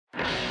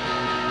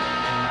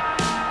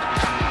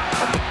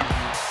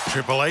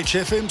Triple H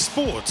FM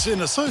Sports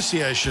in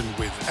association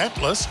with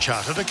Atlas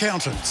Chartered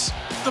Accountants.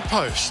 The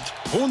Post,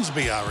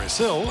 Hornsby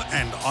RSL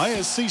and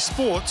ISC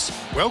Sports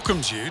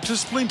welcomes you to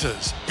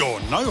Splinters, your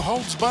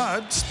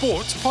no-holds-barred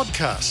sports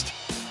podcast.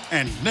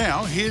 And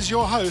now here's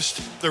your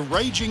host, the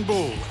Raging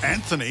Bull,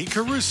 Anthony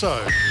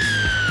Caruso.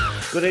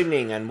 Good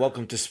evening and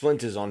welcome to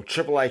Splinters on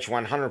Triple H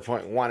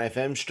 100.1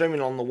 FM,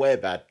 streaming on the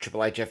web at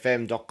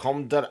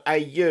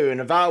triplehfm.com.au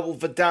and available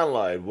for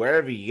download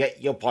wherever you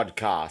get your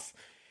podcasts.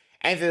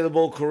 Anthony the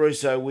Bull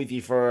Caruso with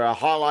you for a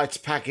highlights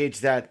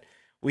package that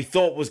we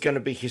thought was going to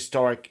be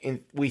historic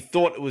and we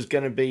thought it was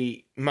going to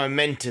be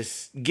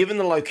momentous given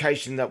the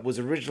location that was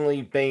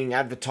originally being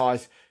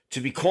advertised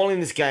to be calling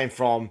this game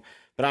from,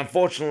 but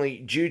unfortunately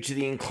due to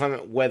the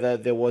inclement weather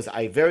there was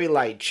a very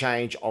late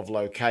change of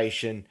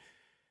location,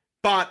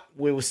 but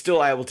we were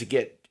still able to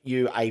get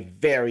you a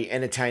very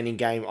entertaining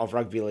game of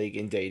rugby league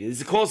indeed. It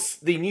is of course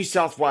the New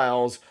South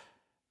Wales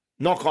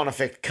knock-on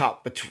effect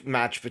cup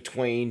match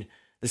between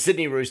the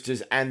Sydney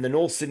Roosters and the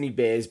North Sydney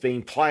Bears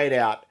being played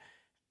out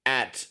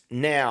at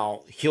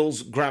now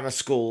Hills Grammar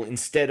School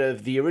instead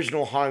of the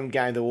original home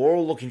game that we're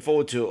all looking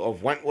forward to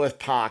of Wentworth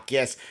Park.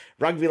 Yes,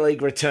 rugby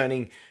league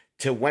returning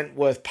to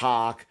Wentworth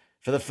Park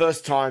for the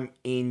first time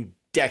in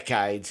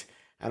decades.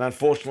 And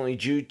unfortunately,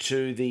 due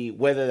to the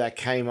weather that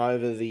came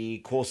over the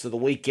course of the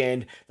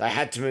weekend, they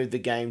had to move the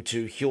game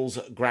to Hills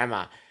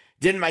Grammar.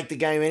 Didn't make the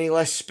game any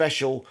less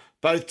special.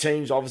 Both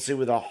teams, obviously,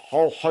 with a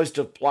whole host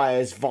of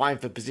players vying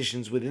for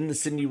positions within the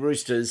Sydney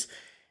Roosters,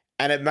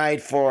 and it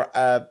made for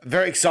a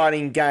very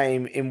exciting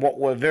game in what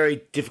were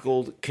very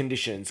difficult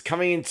conditions.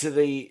 Coming into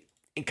the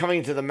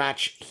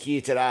match here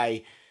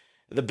today,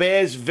 the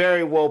Bears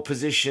very well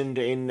positioned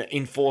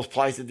in fourth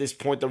place at this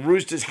point. The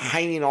Roosters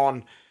hanging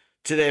on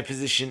to their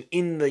position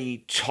in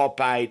the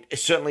top 8,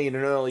 certainly in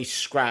an early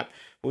scrap.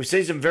 We've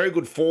seen some very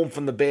good form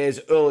from the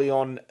Bears early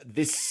on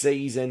this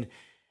season.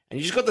 And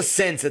you just got the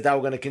sense that they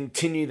were going to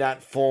continue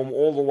that form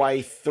all the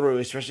way through,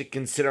 especially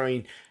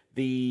considering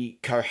the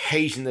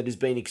cohesion that has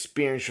been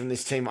experienced from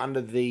this team under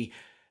the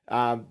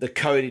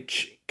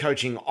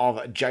coaching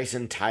of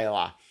Jason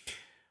Taylor.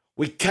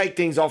 We take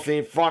things off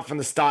right from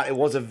the start. It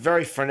was a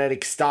very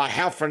frenetic start.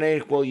 How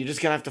frenetic? Well, you're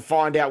just going to have to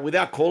find out with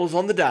our callers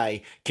on the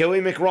day. KOE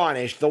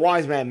McRynish, the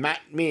wise man Matt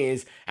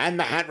Mears, and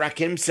the hat rack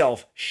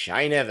himself,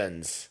 Shane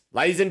Evans.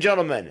 Ladies and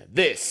gentlemen,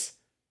 this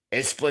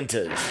is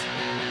Splinters.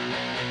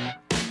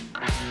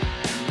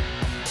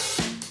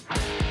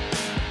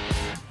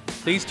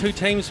 These two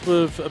teams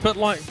with a bit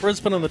like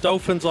Brisbane and the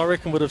Dolphins, I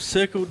reckon, would have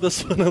circled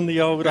this one on the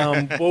old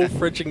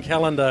ball-fridging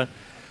calendar.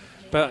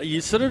 But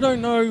you sort of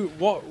don't know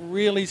what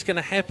really is going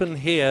to happen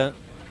here,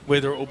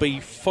 whether it will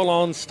be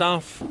full-on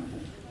stuff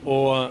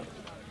or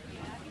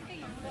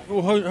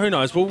who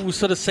knows. We'll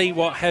sort of see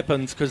what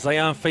happens because they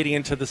are feeding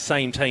into the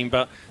same team.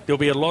 But there'll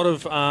be a lot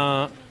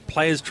of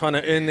players trying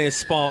to earn their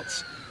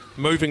spots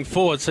moving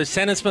forward. So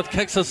Santa Smith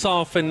kicks us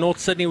off and North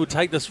Sydney will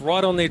take this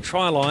right on their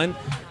try line.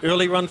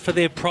 Early run for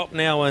their prop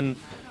now in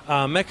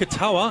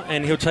Makatoa,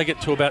 and he'll take it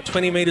to about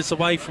 20 metres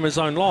away from his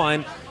own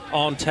line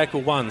on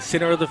tackle 1.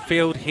 Centre of the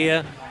field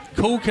here,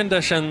 cool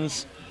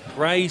conditions,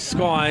 grey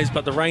skies,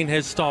 but the rain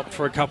has stopped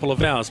for a couple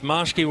of hours.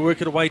 Marshke will work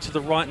it away to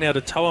the right now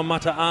to Toa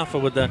Mata'afa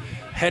with the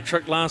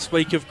hat-trick last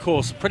week, of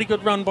course. Pretty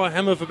good run by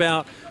him of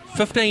about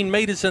 15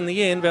 metres in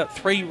the end, about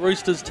 3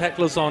 Roosters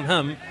tacklers on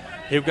him.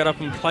 He'll get up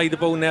and play the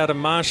ball now to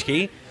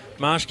Marshke.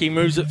 Marshke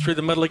moves it through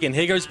the middle again.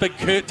 Here goes big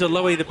Kurt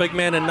DeLuey, the big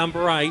man in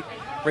number 8.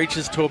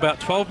 Reaches to about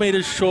 12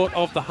 metres short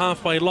of the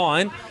halfway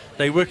line.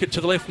 They work it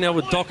to the left now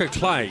with Docker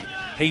Clay.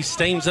 He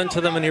steams into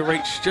them and he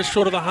reaches just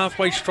short of the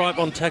halfway stripe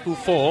on tackle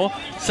 4.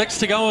 6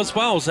 to go as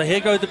well. So here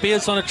go the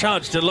Bears on a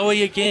charge.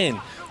 DeLuey again,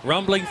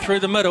 rumbling through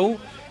the middle.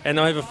 And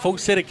they have a full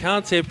set of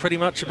cards here, pretty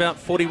much about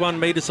 41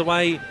 metres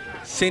away,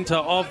 centre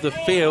of the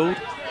field.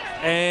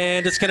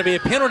 And it's going to be a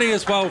penalty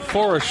as well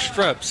for a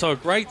strip. So a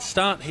great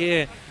start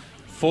here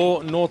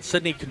for North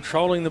Sydney,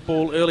 controlling the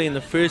ball early in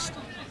the first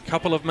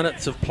couple of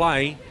minutes of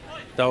play.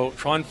 They'll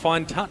try and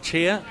find touch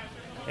here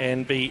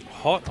and be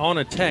hot on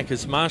attack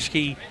as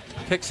Marshke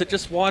kicks it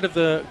just wide of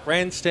the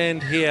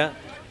grandstand here.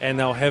 And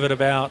they'll have it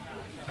about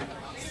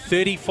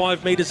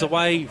 35 metres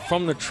away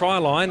from the try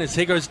line as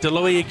here goes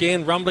DeLuey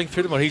again, rumbling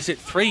through the ball. He's at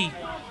 3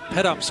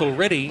 pit-ups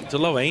already,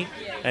 DeLuey,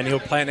 and he'll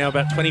play it now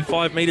about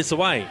 25 metres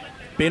away.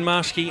 Ben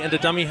Marshke into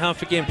dummy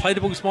half again.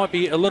 Play-the-balls might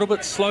be a little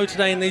bit slow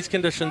today in these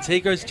conditions.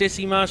 Here goes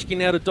Jesse Marshke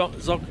now to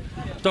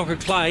Docker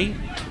Clay.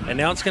 And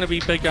now it's going to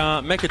be big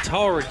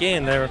Makatoa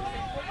again. They're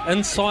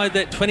inside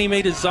that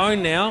 20-metre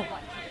zone now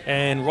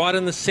and right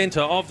in the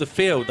centre of the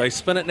field. They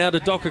spin it now to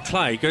Docker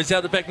Clay. Goes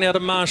out the back now to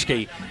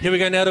Marshke. Here we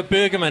go now to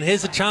Bergerman.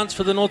 Here's a chance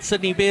for the North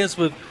Sydney Bears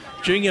with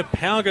Junior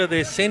Pauga,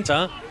 their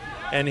centre.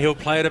 And he'll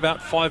play it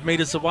about 5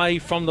 metres away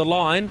from the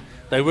line.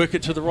 They work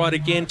it to the right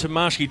again to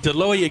Marshke.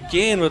 DeLuey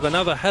again with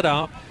another hit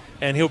up.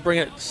 And he'll bring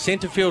it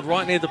centre field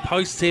right near the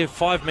posts here,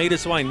 5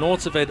 metres away.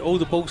 Norths have had all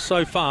the balls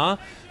so far.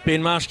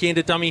 Ben Marshke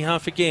into dummy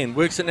half again.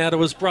 Works it now to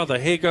his brother.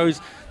 Here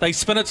goes, they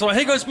spin it. So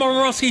here goes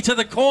Morowski to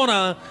the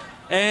corner.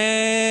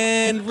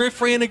 And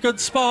referee in a good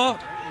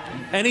spot.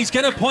 And he's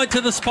going to point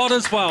to the spot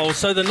as well.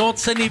 So the North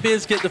Sydney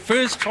Bears get the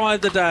first try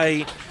of the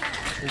day.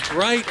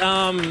 Great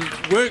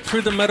work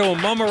through the middle.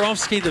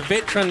 Momorowski, the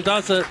veteran,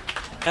 does it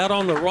out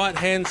on the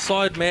right-hand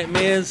side. Matt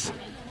Mears,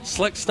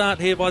 slick start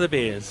here by the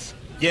Bears.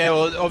 Yeah,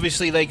 well,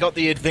 obviously they got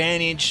the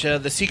advantage,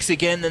 the 6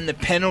 again, then the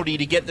penalty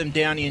to get them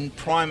down in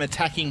prime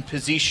attacking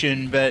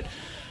position. But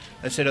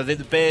I said, I think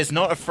the Bears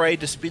not afraid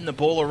to spin the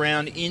ball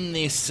around in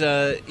these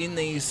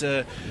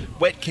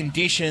wet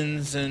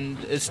conditions, and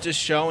it's just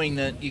showing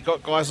that you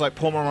got guys like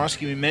Paul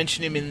Momorowski. We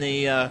mentioned him in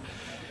the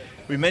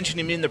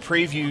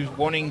preview,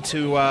 wanting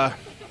to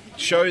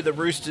show the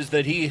Roosters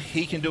that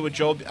he can do a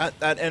job at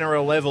that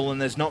NRL level,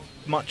 and there's not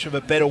much of a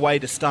better way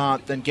to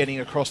start than getting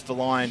across the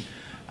line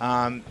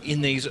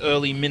in these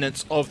early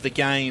minutes of the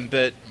game.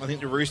 But I think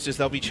the Roosters,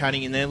 they'll be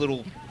chatting in their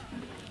little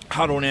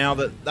huddle now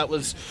that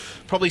was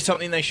probably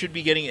something they should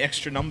be getting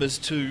extra numbers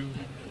to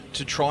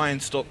try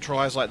and stop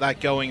tries like that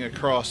going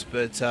across.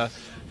 But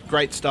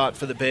great start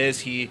for the Bears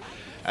here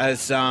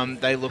as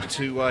they look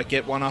to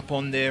get one up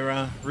on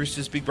their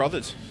Roosters big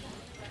brothers.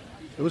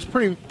 It was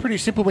pretty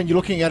simple when you're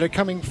looking at it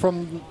coming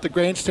from the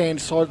grandstand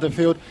side of the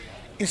field.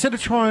 Instead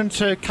of trying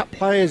to cut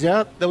players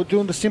out, they were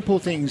doing the simple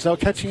things. They were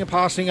catching and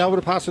passing, able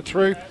to pass it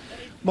through.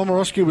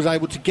 Momorowski was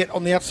able to get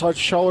on the outside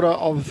shoulder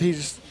of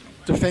his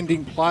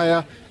defending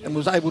player and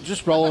was able to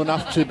just roll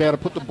enough to be able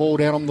to put the ball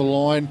down on the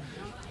line,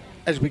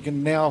 as we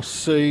can now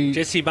see.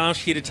 Jesse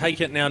Marshke to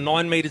take it now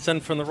 9 metres in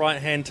from the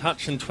right-hand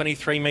touch and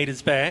 23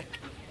 metres back.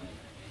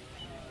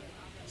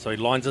 So he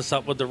lines us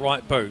up with the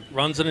right boot.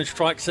 Runs it and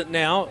strikes it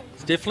now.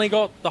 It's definitely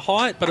got the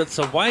height, but it's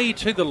away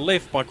to the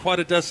left by quite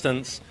a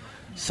distance.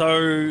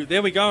 So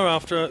there we go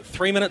after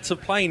 3 minutes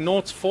of play.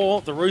 North's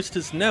 4, the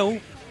Roosters 0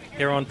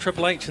 here on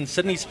Triple H and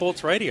Sydney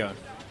Sports Radio.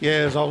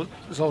 Yeah, as I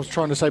was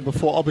trying to say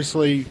before,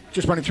 obviously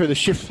just running through the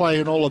shift play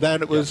and all of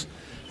that,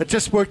 it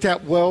just worked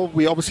out well.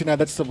 We obviously know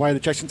that's the way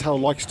that Jason Taylor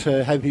likes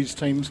to have his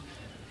teams.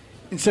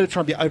 Instead of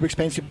trying to be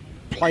over-expansive,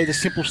 play the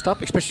simple stuff,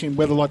 especially in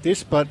weather like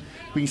this, but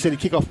we can see the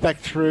kick-off back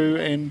through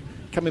and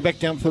coming back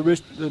down for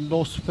the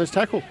North's first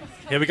tackle.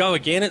 Here we go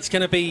again. It's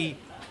going to be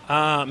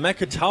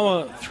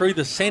Makatoa through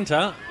the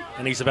centre,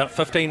 and he's about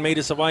 15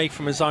 metres away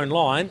from his own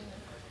line.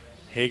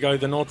 Here go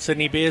the North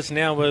Sydney Bears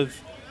now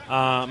with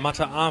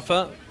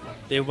Mata'afa,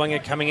 their winger,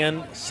 coming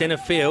in centre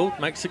field.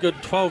 Makes a good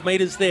 12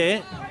 metres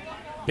there.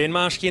 Ben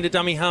Marshke into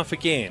dummy half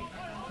again.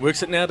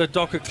 Works it now to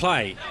Docker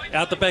Clay.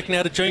 Out the back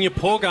now to Junior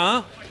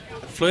Porgar.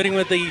 Flirting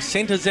with the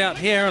centres out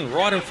here and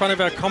right in front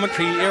of our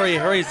commentary area.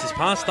 Hurries is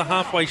past the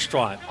halfway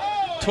stripe.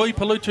 Tui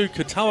Palutu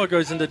Katoa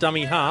goes into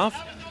dummy half.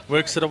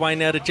 Works it away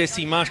now to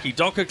Jesse Marshke.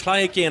 Docker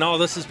Clay again. Oh,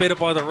 this is better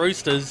by the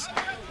Roosters.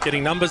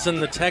 Getting numbers in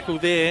the tackle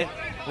there.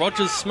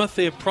 Rogers Smith,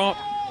 their prop,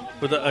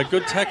 with a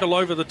good tackle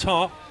over the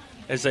top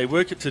as they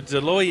work it to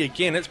Deloy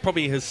again. It's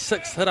probably his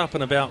 6th hit-up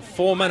in about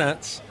 4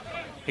 minutes.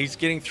 He's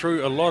getting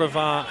through a lot of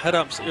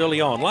hit-ups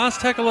early on.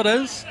 Last tackle it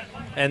is,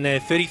 and they're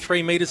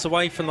 33 metres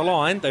away from the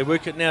line. They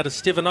work it now to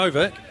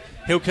Stevanovic.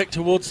 He'll kick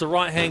towards the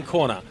right-hand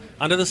corner.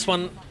 Under this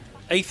one,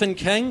 Ethan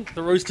King,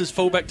 the Roosters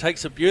fullback,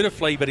 takes it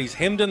beautifully, but he's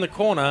hemmed in the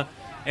corner,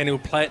 and he'll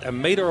play it a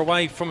metre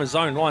away from his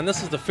own line.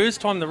 This is the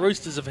first time the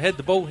Roosters have had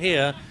the ball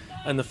here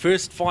in the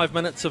first 5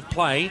 minutes of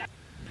play.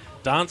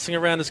 Dancing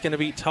around is going to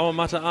be Toa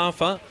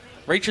Mata'afa.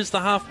 Reaches the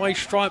halfway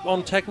stripe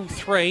on tackle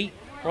 3,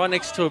 right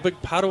next to a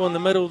big puddle in the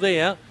middle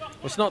there.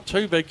 Well, it's not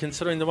too big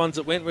considering the ones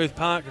at Wentworth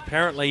Park,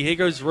 apparently. Here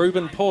goes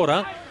Ruben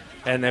Porter,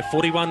 and they're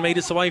 41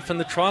 metres away from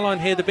the try line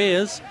here, the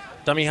Bears.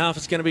 Dummy half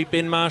is going to be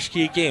Ben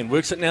Marshke again.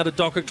 Works it now to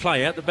Docker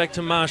Clay, out the back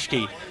to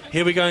Marshke.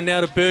 Here we go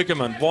now to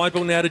Bergerman. Wide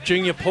ball now to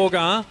Junior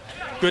Porgar.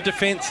 Good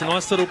defence, a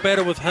nice little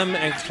battle with him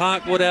and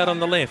Clark Wood out on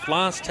the left.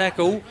 Last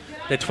tackle,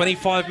 they're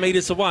 25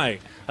 metres away.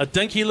 A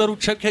dinky little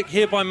chip kick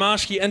here by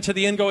Marshke into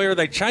the in-goal area.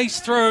 They chase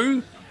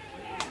through,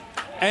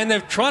 and they're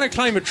trying to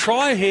claim a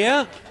try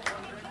here.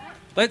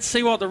 Let's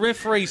see what the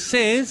referee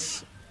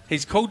says.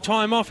 He's called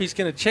time off. He's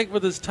going to check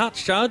with his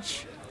touch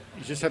judge.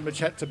 He's just having a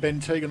chat to Ben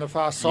Teague on the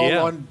far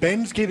sideline.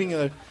 Ben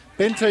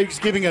Teague's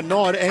giving a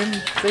nod,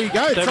 and there you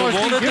go. They've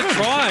awarded the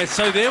try.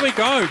 So there we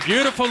go.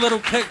 Beautiful little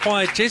kick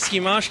by Jesse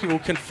Marshke. We'll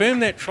confirm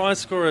that try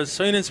score as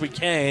soon as we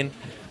can.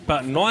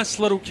 But nice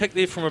little kick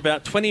there from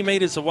about 20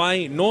 metres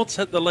away. North's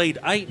hit the lead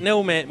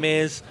 8-0, Matt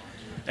Mears.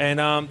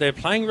 And they're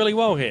playing really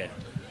well here.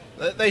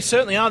 They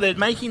certainly are. They're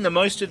making the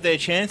most of their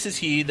chances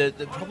here. You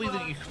could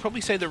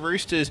probably say the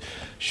Roosters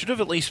should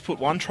have at least put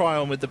one try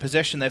on with the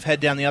possession they've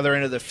had down the other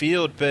end of the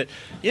field. But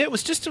yeah, it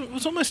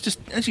was almost just,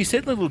 as you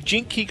said, a little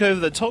jink kick over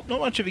the top. Not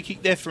much of a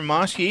kick there from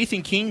Marshke.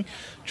 Ethan King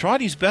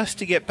tried his best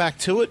to get back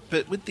to it,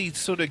 but with these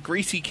sort of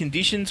greasy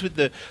conditions with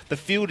the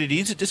field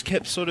it just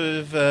kept sort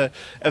of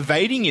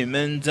evading him.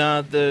 And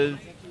the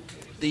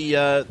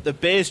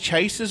Bears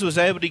chasers was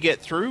able to get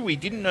through. We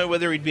didn't know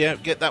whether he'd be able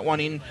to get that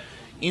one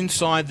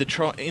inside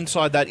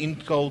that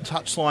in-goal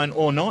touchline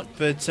or not,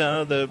 but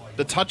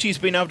the touchy's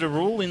been able to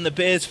rule in the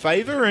Bears'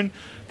 favour, and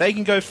they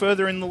can go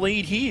further in the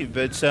lead here.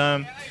 But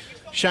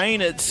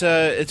Shane,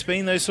 it's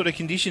been those sort of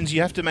conditions.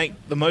 You have to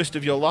make the most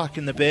of your luck,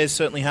 and the Bears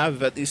certainly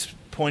have at this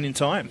point in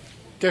time.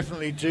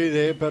 definitely do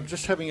there, but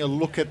just having a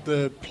look at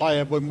the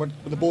player when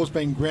the ball's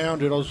being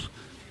grounded, I was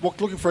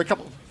looking for a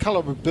couple of colour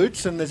of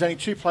boots, and there's only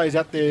 2 players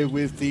out there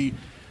with the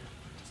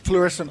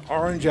fluorescent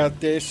orange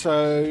out there.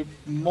 So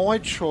my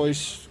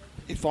choice,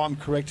 if I'm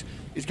correct,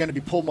 is going to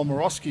be Paul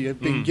Momorowski, have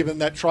been given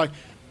that try,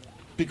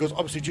 because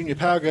obviously Junior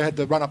Powergo had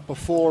the run up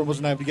before and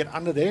wasn't able to get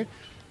under there.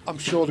 I'm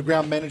sure the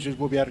ground managers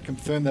will be able to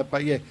confirm that,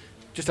 but yeah,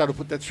 just able to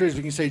put that through. As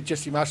we can see,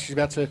 Jesse Marsh is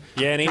about to...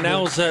 Yeah, and he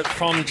nails it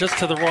from just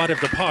to the right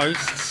of the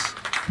posts.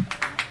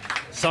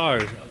 So,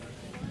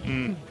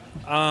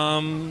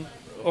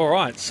 all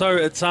right, so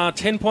it's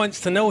 10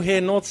 points to 0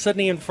 here, North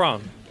Sydney in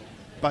front.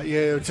 But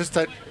yeah, just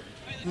that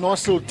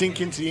nice little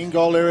dink into the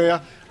in-goal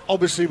area.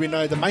 Obviously, we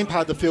know the main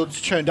part of the field's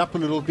churned up a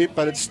little bit,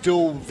 but it's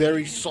still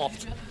very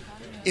soft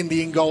in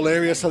the in-goal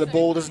area, so the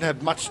ball doesn't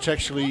have much to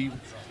actually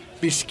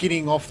be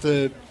skidding off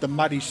the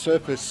muddy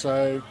surface.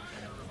 So,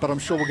 but I'm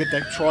sure we'll get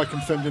that try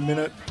confirmed in a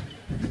minute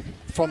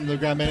from the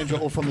ground manager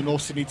or from the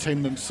North Sydney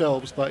team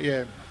themselves. But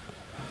yeah,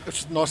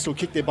 it's a nice little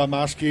kick there by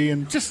Marshke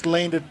and just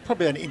landed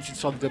probably an inch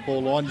inside the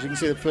ball line. As you can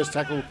see, the first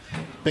tackle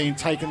being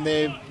taken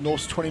there,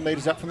 North's 20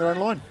 metres up from their own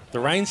line. The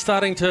rain's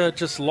starting to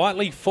just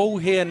lightly fall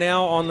here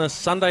now on this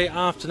Sunday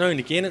afternoon.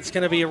 Again, it's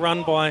going to be a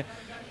run by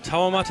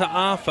Tawamata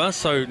Arthur,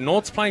 so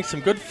North's playing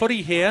some good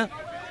footy here.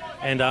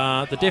 And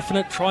the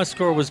definite try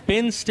scorer was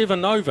Ben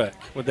Stevanovic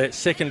with that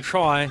second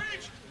try.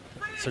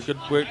 So good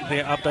work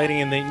there updating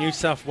in the New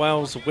South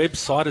Wales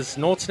website as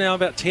North's now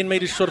about 10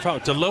 metres short of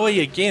half.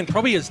 DeLuey again,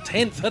 probably his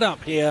 10th hit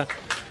up here.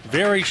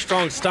 Very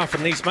strong stuff,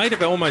 and he's made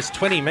it almost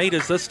 20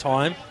 metres this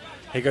time.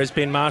 Here goes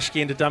Ben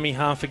Marshke into dummy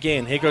half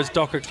again. Here goes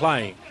Docker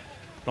Clay.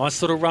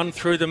 Nice little run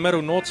through the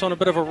middle. North's on a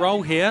bit of a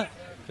roll here.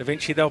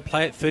 Eventually they'll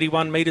play it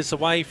 31 metres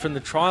away from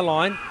the try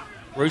line.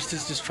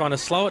 Roosters just trying to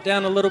slow it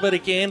down a little bit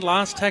again.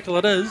 Last tackle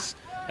it is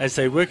as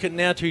they work it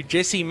now to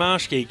Jesse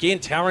Marshke. Again,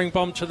 towering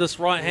bomb to this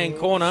right-hand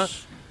corner.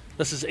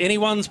 This is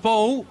anyone's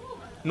ball.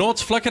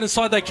 North's flicking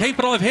aside. They keep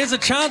it alive. Here's a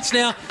chance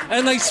now,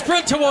 and they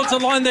sprint towards the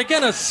line. They're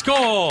going to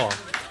score.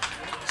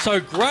 So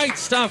great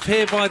stuff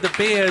here by the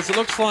Bears. It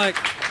looks like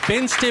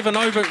Ben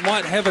Stevanovic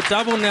might have a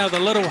double now, the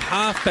little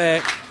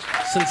halfback.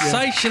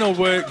 Sensational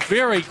work,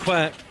 very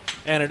quick.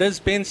 And it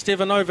is Ben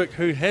Stevanovic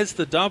who has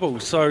the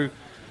double. So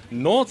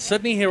North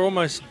Sydney here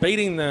almost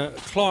beating the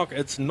clock.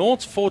 It's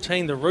North's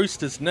 14, the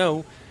Roosters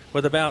 0,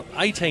 with about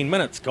 18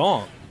 minutes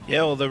gone.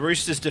 Yeah, well, the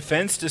Roosters'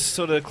 defence just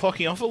sort of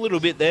clocking off a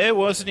little bit there.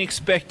 Wasn't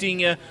expecting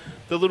the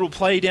little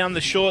play down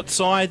the short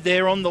side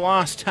there on the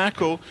last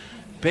tackle.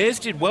 Bears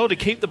did well to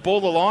keep the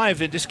ball alive.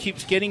 It just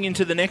keeps getting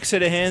into the next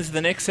set of hands, the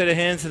next set of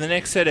hands, and the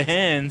next set of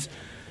hands.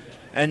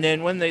 And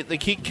then when the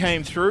kick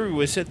came through,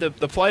 we said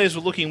the players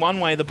were looking one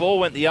way, the ball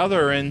went the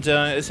other. And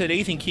I said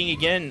Ethan King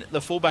again,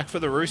 the fullback for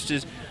the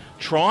Roosters,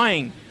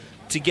 trying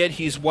to get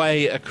his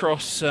way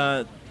across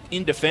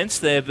in defence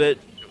there. But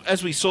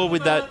as we saw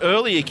with that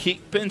earlier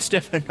kick, Ben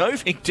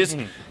Stefanovic just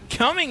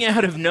coming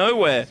out of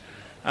nowhere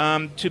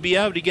to be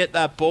able to get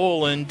that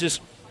ball and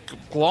just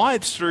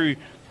glides through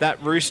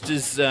that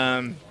Roosters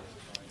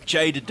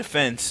jaded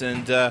defence.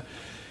 And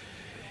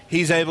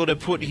he's able to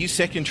put his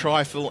second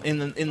try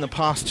in the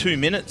past 2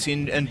 minutes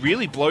in and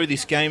really blow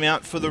this game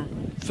out for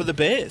the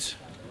Bears.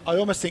 I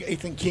almost think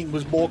Ethan King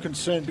was more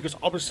concerned because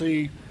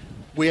obviously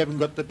we haven't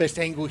got the best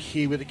angle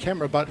here with the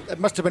camera, but it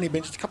must have only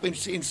been just a couple of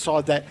inches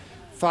inside that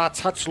far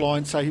touch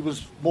line, so he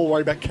was more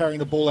worried about carrying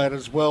the ball out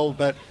as well,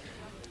 but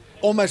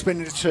almost went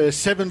into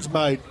sevens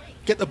mode.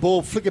 Get the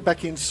ball, flick it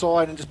back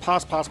inside and just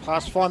pass,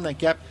 find that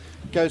gap,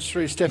 goes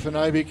through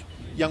Stefanovic,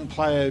 young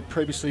player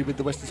previously with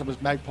the Western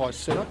Suburbs Magpies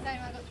setup.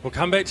 We'll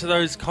come back to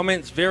those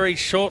comments very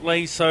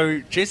shortly.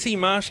 So Jesse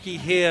Marshke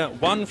here,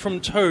 1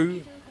 from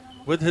 2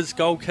 with his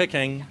goal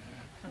kicking.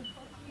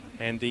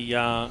 And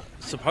the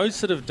supposed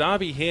sort of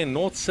derby here,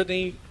 North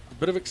Sydney, a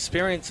bit of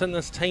experience in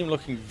this team,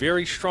 looking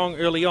very strong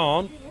early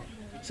on.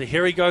 So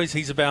here he goes.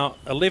 He's about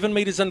 11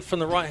 metres in from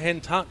the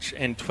right-hand touch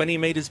and 20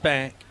 metres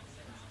back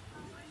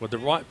with the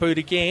right boot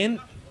again.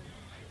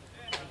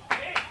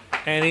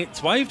 And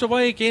it's waved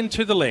away again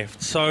to the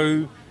left.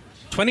 So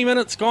 20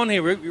 minutes gone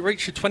here. We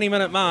reached the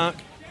 20-minute mark.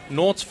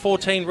 North's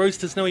 14,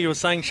 Roosters 0, you were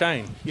saying,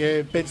 Shane?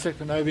 Yeah, Ben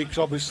Stefanovic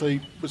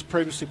obviously was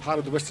previously part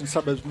of the Western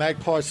Suburbs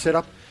Magpies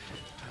setup.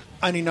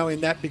 Only knowing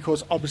that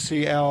because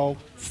obviously our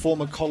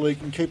former colleague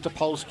Keith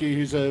Topolsky,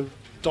 who's a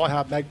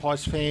diehard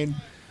Magpies fan,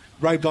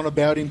 raved on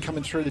about him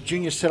coming through the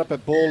junior setup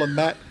at Ball and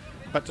Matt,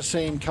 but to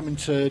see him come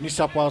into New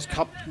South Wales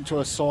Cup into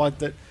a side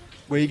that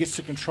where he gets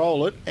to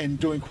control it and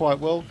doing quite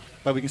well.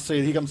 But we can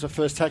see here comes the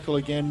first tackle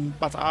again,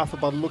 but Arthur,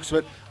 by the looks of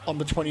it, on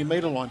the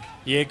 20-metre line.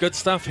 Yeah, good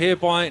stuff here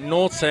by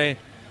North.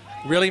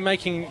 Really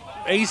making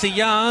easy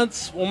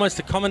yards. Almost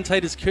the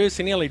commentator's curse,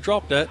 he nearly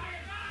dropped it.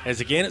 As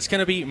again, it's going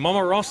to be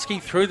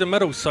Momorowski through the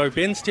middle. So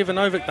Ben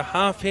Stevanovic, the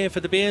half here for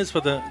the Bears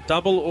with a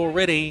double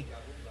already.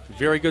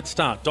 Very good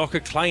start. Docker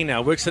Clay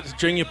now works it to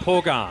Junior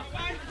Porgar.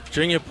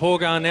 Junior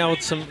Porgar now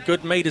with some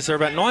good metres. They're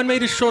about 9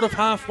 metres short of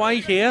halfway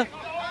here.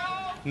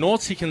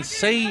 Norths, you can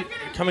see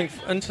coming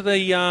into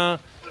the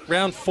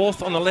round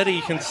fourth on the ladder,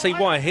 you can see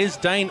why. Here's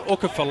Dane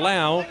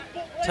Ukafalau.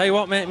 Tell you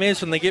what, Matt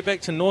Mears, when they get back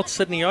to North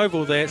Sydney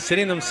Oval, they're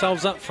setting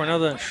themselves up for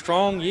another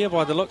strong year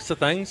by the looks of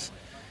things.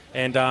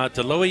 And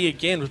DeLuey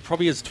again with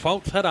probably his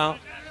 12th hit out.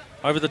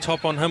 Over the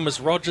top on him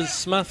was Rogers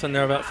Smith, and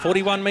they're about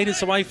 41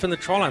 metres away from the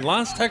try line.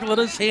 Last tackle it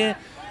is here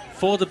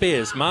for the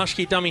Bears.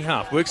 Marshke dummy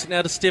half. Works it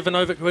now to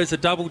Stevanovic, who has a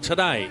double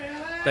today.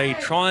 They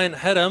try and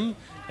hit him,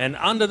 and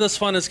under this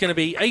one is going to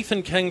be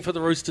Ethan King for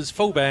the Roosters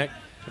fullback.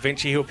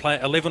 Eventually he'll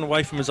play 11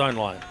 away from his own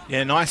line.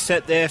 Yeah, nice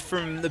set there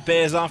from the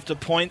Bears after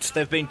points.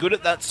 They've been good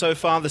at that so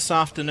far this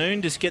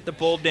afternoon. Just get the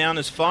ball down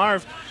as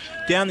far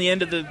down the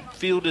end of the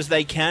field as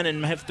they can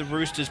and have the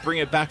Roosters bring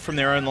it back from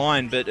their own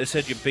line. But as I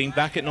said, you've been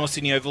back at North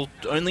Sydney Oval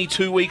only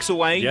 2 weeks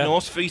away. Yep.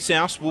 North v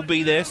South will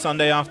be there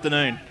Sunday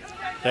afternoon.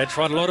 That's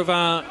right. A lot of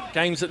our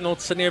games at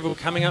North Sydney Oval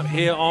coming up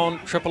here on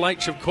Triple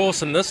H, of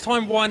course. And this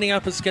time winding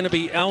up is going to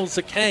be Al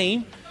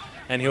Zakeem.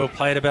 And he'll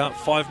play it about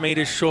 5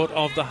 metres short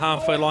of the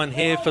halfway line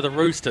here for the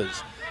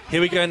Roosters.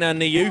 Here we go now,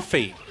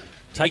 Niufi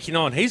taking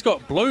on. He's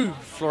got blue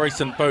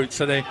fluorescent boots,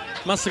 so they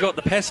must have got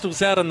the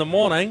pastels out in the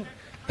morning.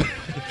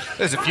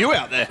 There's a few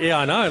out there. Yeah,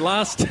 I know.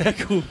 Last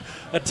tackle,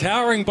 a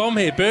towering bomb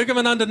here.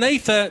 Bergerman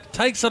underneath it,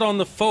 takes it on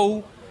the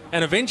full,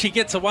 and eventually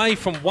gets away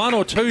from 1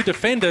 or 2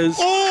 defenders.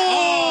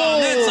 Oh!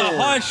 That's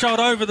a high shot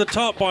over the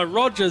top by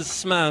Rogers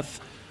Smith.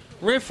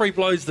 Referee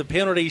blows the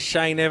penalty,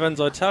 Shane Evans.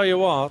 I tell you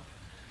what.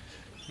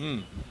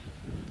 No.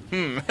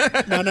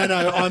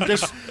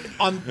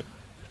 I'm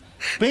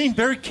being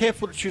very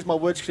careful to choose my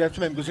words because you have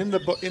to remember,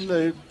 because in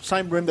the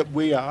same room that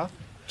we are,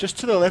 just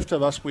to the left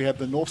of us, we have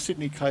the North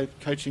Sydney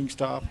coaching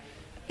staff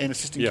and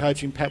assistant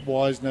coaching Pat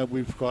Wisner.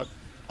 We've got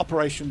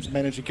operations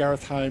manager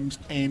Gareth Holmes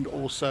and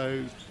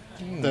also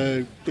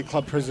the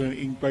club president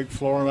in Greg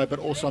Florimo. But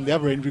also on the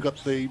other end, we've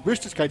got the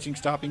Roosters coaching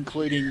staff,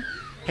 including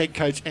head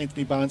coach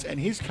Anthony Barnes and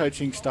his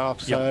coaching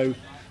staff. So.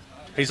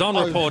 He's on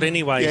report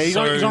anyway. Yeah,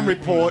 he's on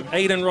report.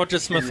 Eden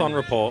Rogers Smith on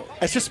report.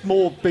 It's just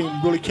more being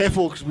really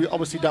careful because we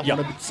obviously don't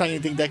want to say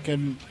anything that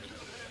can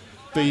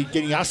be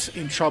getting us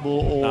in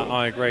trouble or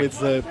I agree.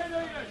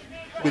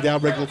 with our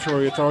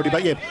regulatory authority.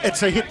 But yeah,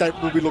 it's a hit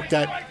that will be looked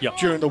at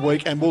during the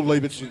week, and we'll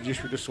leave it to the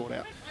judiciary to sort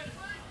out.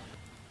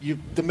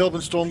 The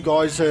Melbourne Storm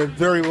guys are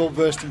very well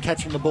versed in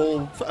catching the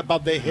ball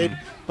above their head,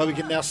 but we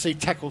can now see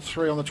tackle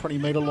 3 on the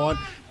 20-metre line.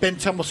 Ben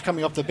Thomas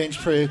coming off the bench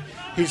for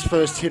his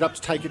first hit up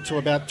to take it to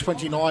about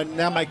 29,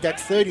 now make that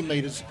 30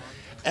 metres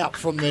out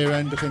from their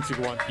own defensive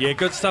line. Yeah,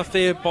 good stuff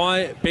there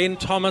by Ben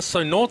Thomas.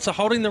 So Norts are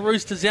holding the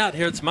Roosters out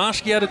here. It's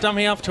Marshke out of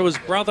dummy off to his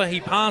brother. He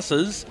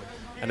passes,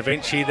 and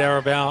eventually they're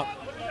about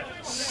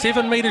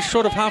 7 metres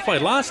short of halfway.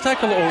 Last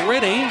tackle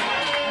already.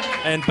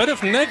 And bit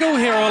of niggle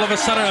here all of a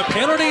sudden. A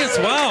penalty as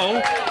well.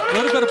 A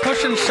little bit of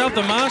push and shove.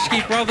 The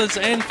Marshke brothers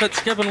and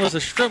Fitzgibbon was a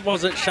strip,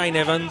 was it, Shane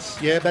Evans?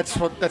 Yeah, that's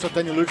what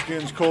Daniel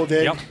Lukian's called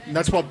there. Yep. And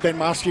that's what Ben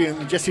Marshke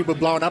and Jesse were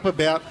blowing up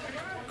about,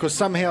 because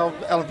somehow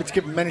Alan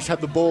Fitzgibbon managed to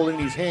have the ball in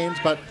his hands,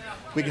 but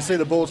we can see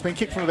the ball's been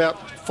kicked from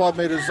about 5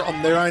 metres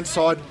on their own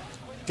side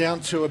down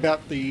to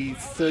about the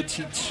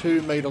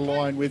 32-metre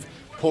line with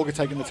Porger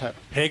taking the tap.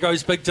 Here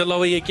goes Big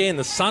DeLuey again.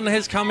 The sun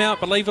has come out,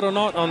 believe it or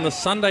not, on the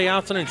Sunday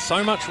afternoon.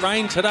 So much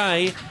rain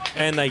today,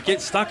 and they get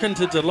stuck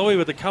into DeLuey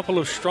with a couple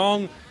of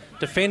strong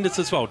defenders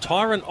as well.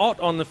 Tyron Ott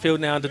on the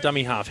field now into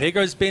dummy half. Here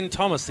goes Ben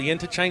Thomas, the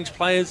interchange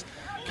players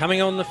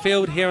coming on the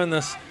field here in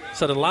this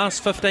sort of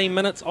last 15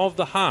 minutes of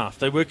the half.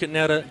 They work it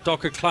now to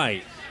Docker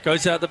Clay.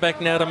 Goes out the back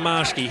now to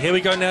Marshke. Here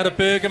we go now to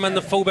Bergerman,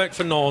 the fullback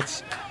for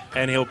Norths,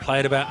 and he'll play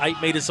it about 8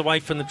 metres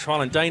away from the try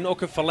line. Dane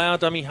Uka-Folau,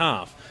 dummy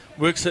half.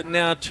 Works it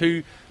now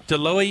to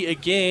DeLuey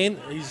again.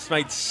 He's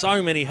made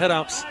so many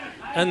hit-ups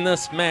in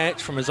this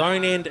match from his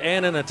own end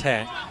and in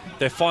attack.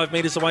 They're 5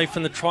 metres away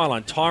from the try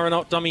line. Tyron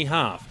Ott, dummy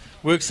half.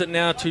 Works it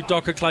now to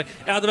Docker Clay.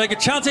 Out the back, a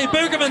chance here.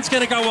 Bergerman's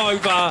going to go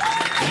over.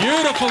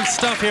 Beautiful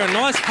stuff here. A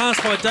nice pass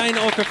by Dane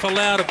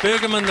Uka-Folau to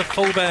Bergerman, the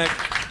fullback,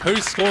 who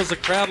scores. The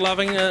crowd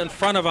loving it in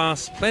front of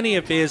us. Plenty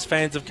of Bears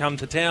fans have come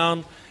to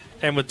town.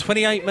 And with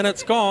 28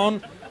 minutes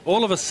gone,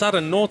 all of a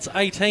sudden, North's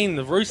 18,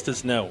 the Roosters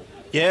 0.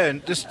 Yeah,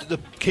 and just the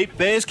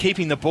Bears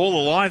keeping the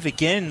ball alive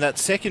again. That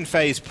second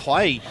phase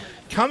play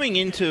coming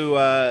into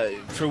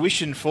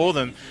fruition for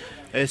them.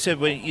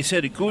 You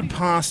said a good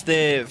pass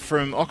there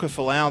from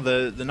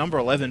Uka-Folau, the number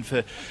 11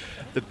 for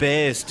the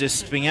Bears,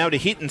 just being able to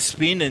hit and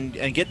spin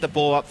and get the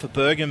ball up for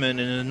Bergerman in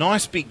a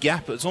nice big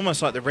gap. It was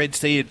almost like the Red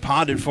Sea had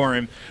parted for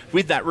him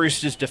with that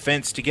Roosters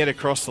defence to get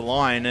across the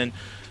line. And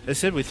as I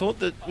said, we thought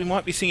that we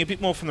might be seeing a bit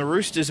more from the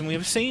Roosters, and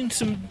we've seen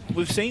some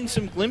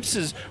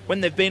glimpses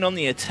when they've been on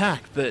the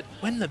attack. But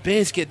when the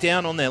Bears get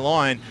down on their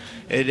line,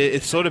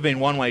 it's sort of been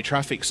one-way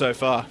traffic so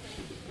far.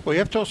 Well, you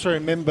have to also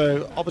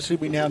remember, obviously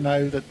we now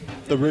know that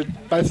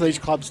both of these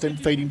clubs then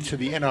feed into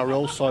the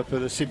NRL side for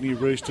the Sydney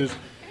Roosters,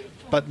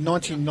 but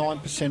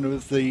 99%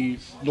 of the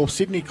North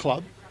Sydney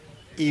club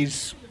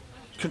is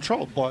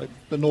controlled by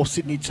the North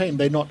Sydney team.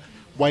 They're not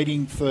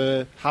waiting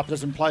for half a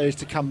dozen players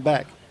to come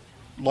back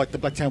like the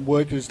Blacktown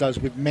Workers does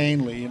with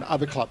Manly and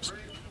other clubs.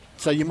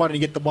 So you might only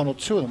get the 1 or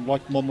 2 of them,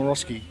 like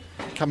Momorowski,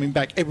 coming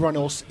back. Everyone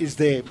else is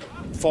there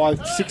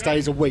 5-6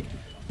 days a week,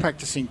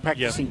 practicing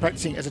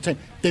as a team.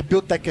 They've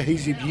built that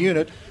cohesive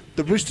unit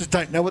the Roosters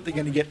don't know what they're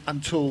going to get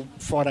until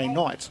Friday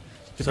night,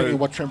 depending on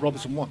what Trent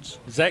Robinson wants.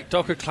 Zach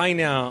Docker-Clay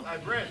now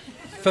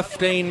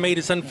 15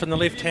 metres in from the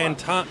left-hand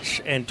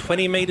touch and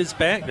 20 metres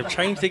back. They've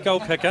changed their goal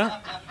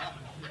kicker.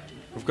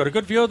 We've got a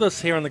good view of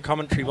this here in the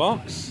commentary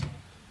box.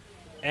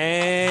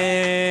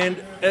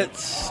 And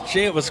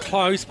it was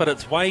close, but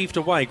it's waved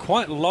away.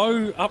 Quite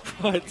low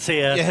uprights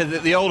here. Yeah,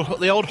 the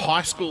old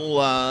high school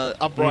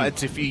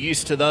uprights, if you're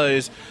used to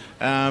those,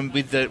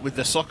 with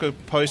the soccer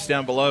post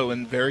down below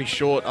and very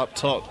short up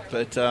top.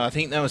 But I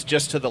think that was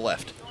just to the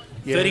left.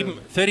 Yeah.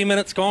 30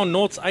 minutes gone.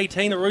 North's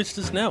 18, the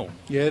Roosters nil.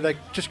 Yeah, they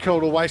just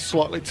curled away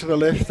slightly to the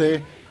left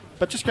there.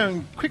 But just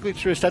going quickly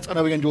through stats, I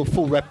know we're going to do a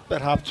full wrap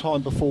at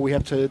half-time before we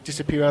have to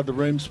disappear out of the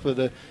rooms for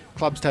the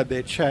clubs to have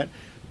their chat.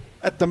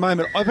 At the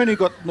moment, I've only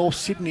got North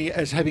Sydney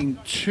as having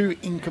 2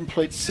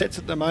 incomplete sets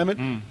at the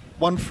moment.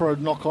 One for a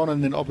knock-on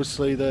and then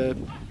obviously the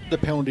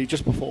penalty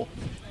just before.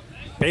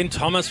 Ben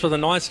Thomas with a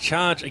nice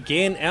charge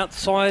again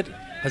outside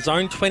his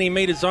own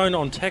 20-metre zone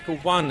on tackle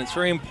 1. It's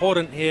very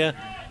important here,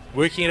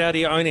 working it out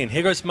of your own end.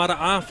 Here goes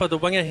Mata'afa, the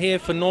winger here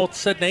for North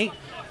Sydney,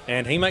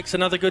 and he makes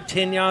another good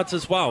 10 yards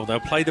as well. They'll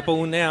play the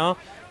ball now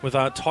with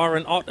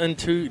Tyron Ott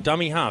into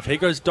dummy half. Here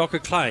goes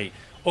Docker-Clay.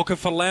 Uka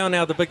Folau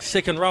now, the big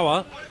second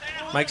rower,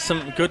 makes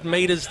some good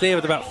metres there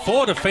with about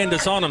 4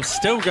 defenders on him,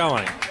 still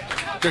going.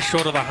 Just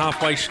short of the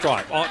halfway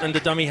stripe. Ott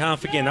into dummy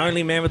half again.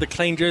 Only man with a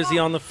clean jersey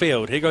on the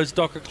field. Here goes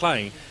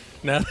Docker-Clay.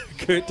 Now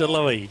Kurt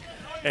DeLuey.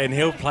 And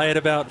he'll play it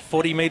about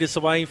 40 metres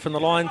away from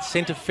the line,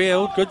 centre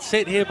field. Good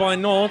set here by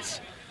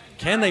Norths.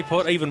 Can they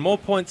put even more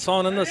points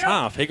on in this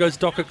half? Here goes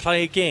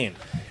Docker-Clay again.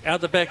 Out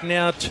the back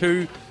now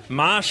to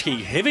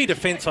Marshke. Heavy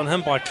defence on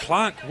him by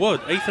Clark Wood.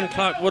 Ethan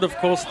Clark Wood, of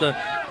course, the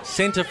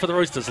centre for the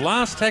Roosters.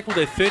 Last tackle,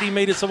 they're 30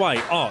 metres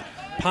away. Ott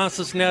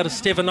passes now to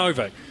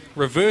Stevanovic.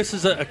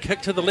 Reverses it, a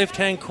kick to the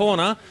left-hand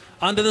corner.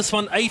 Under this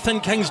one,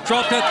 Ethan King's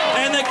dropped it.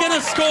 And they're going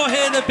to score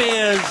here, the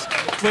Bears,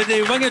 with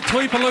their winger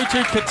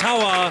Tuipulotu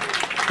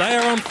Katoa. They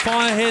are on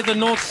fire here, the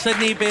North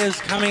Sydney Bears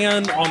coming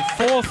in on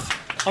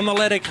 4th on the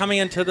ladder coming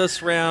into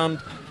this round.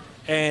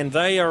 And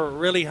they are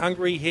really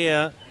hungry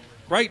here.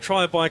 Great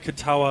try by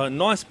Katoa.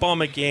 Nice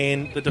bomb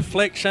again. The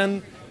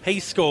deflection. He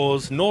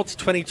scores. North's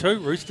 22,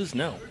 Roosters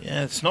nil.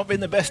 Yeah, it's not been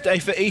the best day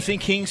for Ethan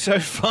King so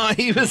far.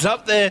 He was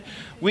up there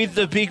with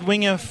the big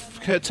winger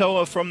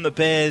Katoa from the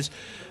Bears.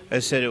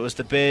 As I said,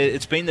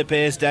 it's been the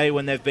Bears' day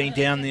when they've been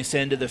down this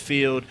end of the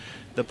field.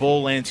 The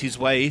ball lands his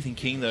way. Ethan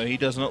King, though, he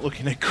does not look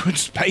in a good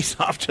space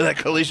after that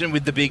collision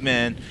with the big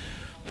man.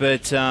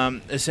 But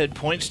as I said,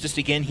 points just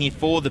again here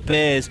for the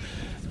Bears.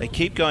 They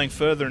keep going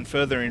further and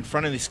further in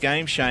front of this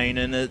game, Shane,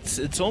 and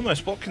it's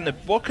almost what can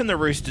the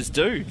Roosters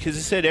do? Because I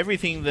said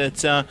everything that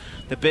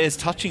the Bears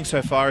touching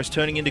so far is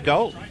turning into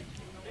gold.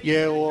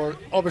 Yeah, or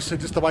obviously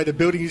just the way the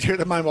building is here at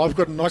the moment. I've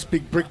got a nice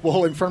big brick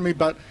wall in front of me,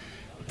 but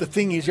the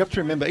thing is, you have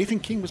to remember, Ethan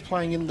King was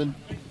playing in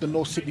the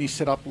North Sydney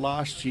setup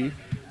last year.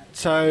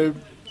 So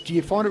do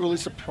you find it really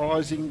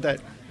surprising that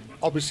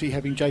obviously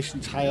having Jason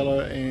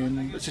Taylor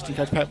and assistant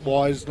coach Pat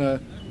Wisner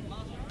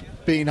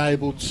being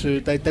able to,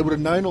 they would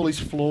have known all these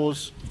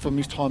flaws from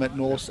his time at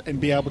North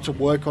and be able to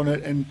work on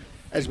it. And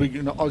as I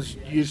was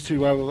used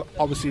to,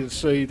 obviously, to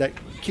see that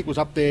kick was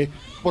up there,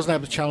 wasn't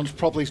able to challenge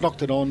properly. He's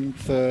knocked it on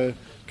for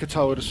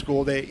Katoa to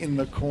score there in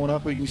the corner.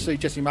 But you can see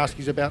Jesse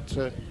Marskey's about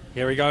to.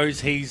 Here he goes.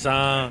 He's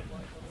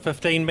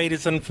 15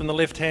 metres in from the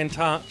left-hand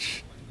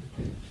touch.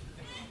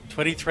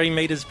 23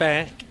 metres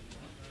back.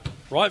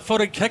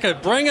 Right-footed kicker.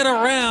 Bring it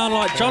around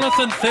like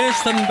Jonathan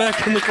Thurston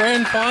back in the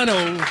grand final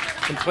in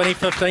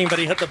 2015, but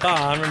he hit the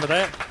bar. Remember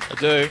that? I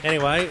do.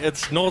 Anyway,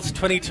 it's North's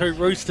 22,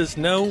 Roosters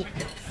nil.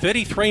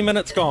 33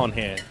 minutes gone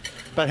here.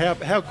 But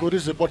how good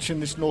is it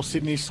watching this North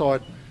Sydney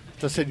side?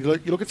 As I said, you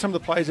look at some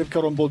of the players they've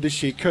got on board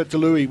this year. Kurt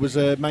DeLuey was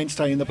a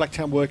mainstay in the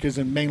Blacktown Workers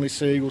and Manly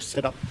Sea Eagles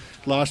setup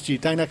last year.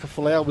 Dane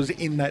Folau was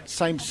in that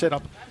same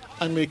setup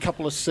only a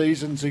couple of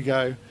seasons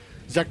ago.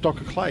 Zach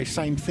Docker-Clay,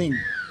 same thing.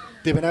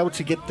 They've been able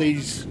to get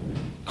these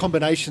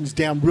combinations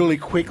down really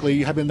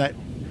quickly, having that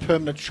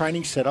permanent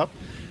training setup.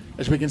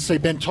 As we can see,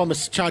 Ben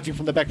Thomas charging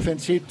from the back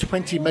fence here,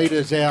 20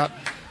 metres out.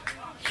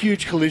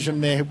 Huge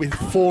collision there with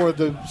 4 of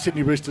the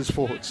Sydney Roosters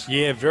forwards.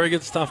 Yeah, very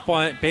good stuff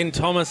by Ben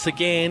Thomas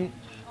again.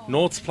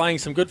 North's playing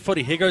some good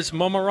footy. Here goes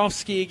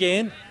Momirovski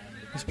again.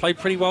 He's played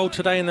pretty well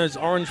today in those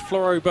orange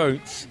fluoro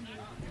boots.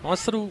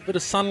 Nice little bit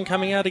of sun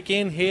coming out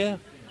again here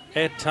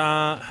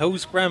at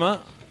Hills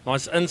Grammar.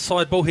 Nice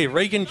inside ball here.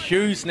 Regan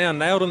Hughes now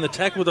nailed in the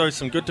tackle, though.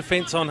 Some good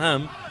defence on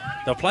him.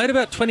 They'll play it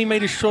about 20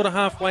 metres short of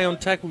halfway on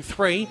tackle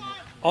 3.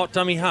 Ott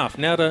dummy half.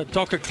 Now to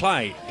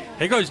Docker-Clay.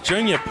 Here goes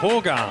Junior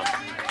Porgar.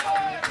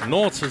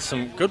 Norths with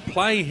some good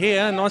play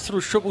here. Nice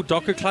little triple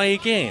Docker-Clay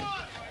again.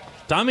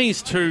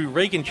 Dummies to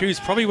Regan Hughes.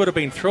 Probably would have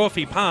been through if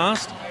he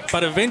passed,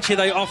 but eventually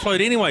they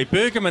offload anyway.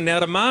 Bergerman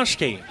now to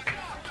Marshke.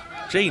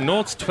 Gee,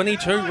 North's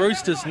 22,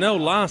 Roosters nil.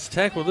 Last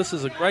tackle. This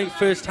is a great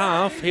first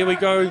half. Here we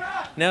go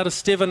now to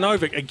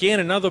Stevanovic. Again,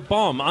 another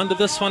bomb. Under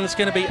this one, it's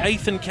going to be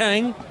Ethan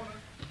King.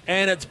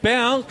 And it's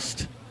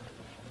bounced.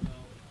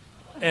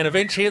 and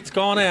eventually it's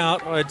gone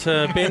out. I had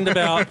to bend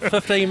about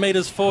 15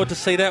 metres forward to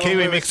see that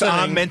Kiwi one. mix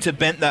aren't meant to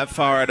bend that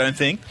far, I don't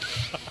think.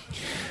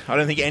 I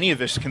don't think any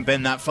of us can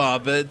bend that far,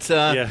 but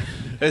as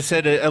I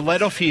said, a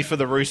let-off here for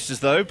the Roosters,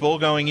 though. Ball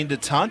going into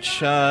touch.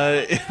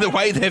 The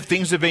way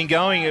things have been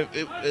going,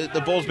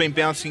 the ball's been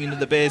bouncing into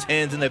the Bears'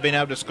 hands and they've been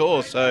able to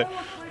score. So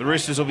the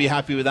Roosters will be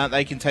happy with that.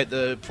 They can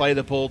play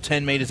the ball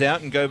 10 metres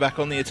out and go back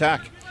on the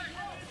attack.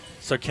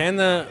 So can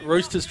the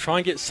Roosters try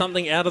and get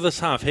something out of this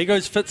half? Here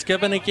goes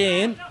Fitzgibbon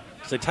again.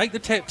 So they take the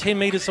tap 10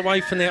 metres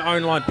away from their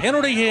own line.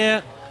 Penalty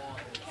here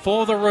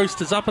for the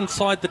Roosters up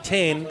inside the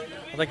 10.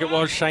 I think it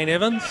was Shane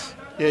Evans.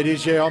 Yeah, it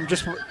is, yeah.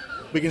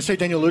 We can see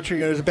Daniel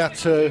Lutrigan is about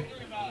to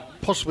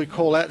possibly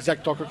call out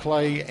Zach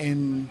Docker-Clay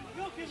and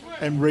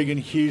Regan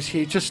Hughes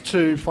here just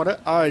to find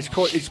out.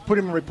 He's put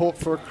him in a report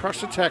for a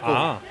crusher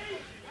tackle.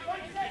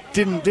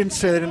 Didn't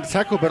see that in the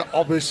tackle, but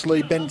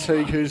obviously Ben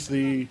Teague, who's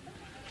the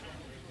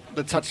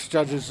touch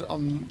judges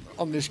on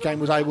this game,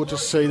 was able to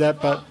see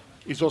that, but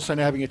he's also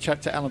now having a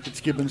chat to Alan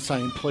Fitzgibbon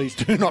saying, please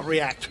do not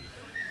react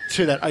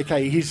to that.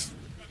 Okay, he's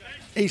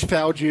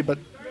fouled you, but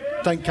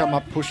don't come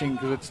up pushing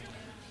because it's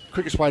the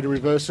quickest way to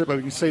reverse it. But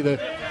we can see the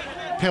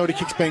penalty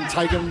kicks being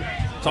taken.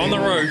 It's on the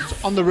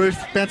roof. On the roof,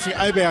 bouncing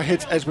over our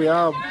heads as we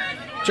are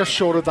just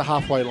short of the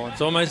halfway line.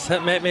 It's almost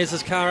hit Matt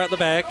Mez's car out the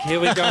back. Here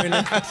we go.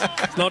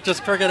 It's not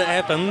just cricket, it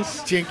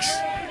happens. Jinx.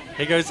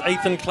 Here goes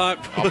Ethan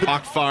Clark.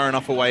 Parked far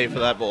enough away for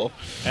that ball.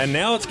 And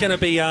now it's going to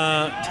be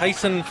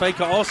Tayson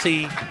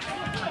Faker-Aussie.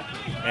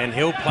 And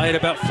he'll play it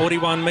about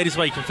 41 metres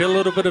away. You can feel a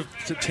little bit of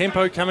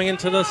tempo coming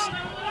into this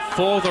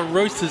for the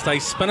Roosters. They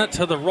spin it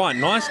to the right.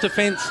 Nice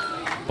defence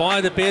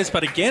by the Bears,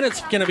 but again it's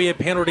going to be a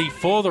penalty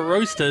for the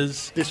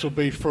Roosters. This will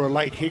be for a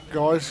late hit,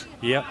 guys.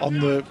 Yeah. On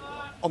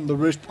the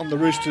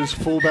Roosters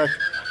fullback.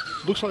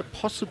 Looks like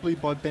possibly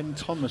by Ben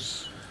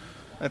Thomas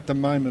at the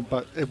moment,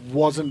 but it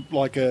wasn't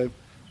like a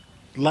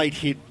late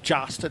hit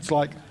just. It's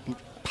like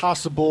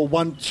pass the ball,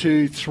 1,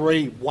 2,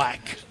 3,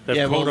 whack.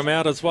 They've called him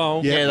out as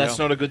well. Yeah, that's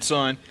not a good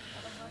sign.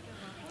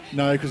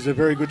 No, because there's a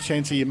very good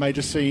chance that you may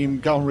just see him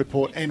go and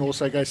report and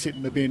also go sit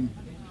in the bin.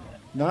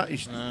 No,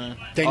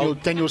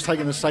 Daniel's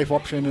taken the safe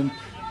option and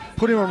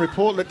put him on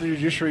report, let the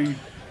judiciary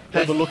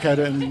have a look at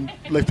it and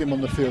left him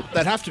on the field.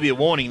 That'd have to be a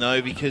warning,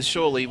 though, because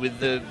surely with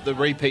the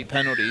repeat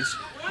penalties...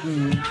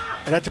 It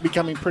had to be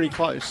coming pretty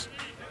close.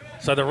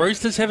 So the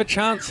Roosters have a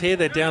chance here.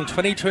 They're down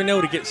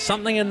 22-0 to get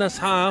something in this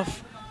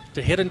half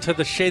to head into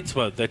the sheds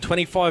with. They're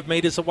 25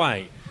 metres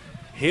away.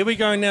 Here we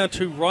go now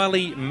to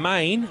Riley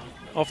Main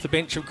off the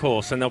bench, of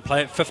course, and they'll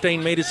play it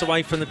 15 metres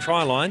away from the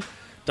try line.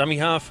 Dummy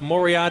half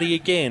Moriarty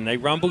again. They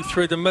rumble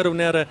through the middle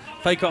now to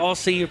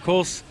Faker-Aussie, of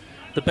course,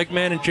 the big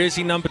man in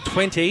jersey number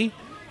 20.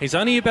 He's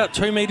only about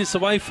 2 metres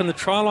away from the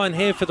try line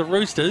here for the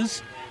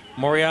Roosters.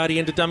 Moriarty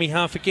into dummy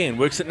half again.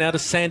 Works it now to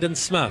Sandon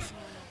Smith.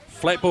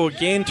 Flat ball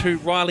again to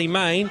Riley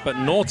Main, but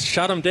North's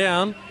shut him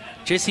down.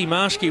 Jesse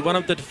Marshke, one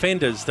of the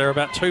defenders. They're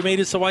about 2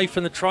 metres away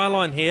from the try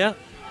line here.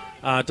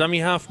 Dummy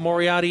half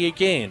Moriarty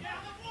again.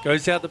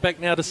 Goes out the back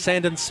now to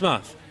Sandon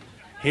Smith.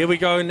 Here we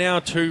go now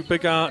to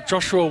big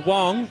Joshua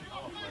Wong.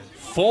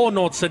 4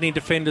 North Sydney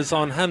defenders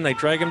on him. They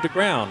drag him to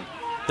ground.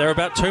 They're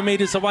about 2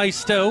 metres away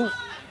still.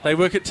 They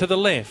work it to the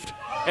left.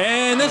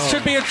 And this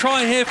should be a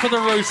try here for the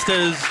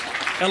Roosters.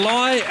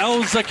 Eli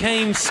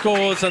El-Zakim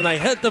scores and they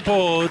hit the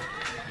board.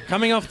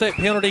 Coming off that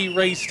penalty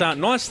restart.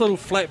 Nice little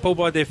flat ball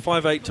by their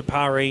 5'8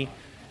 Tapari.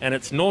 And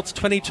it's North's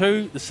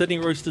 22, the Sydney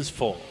Roosters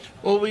 4.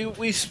 Well,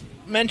 we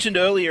mentioned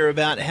earlier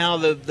about how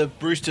the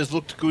Roosters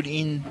looked good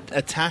in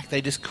attack.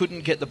 They just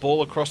couldn't get the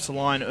ball across the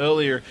line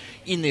earlier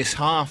in this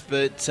half.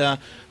 But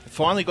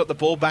finally got the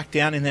ball back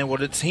down in there,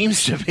 what it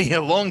seems to be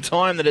a long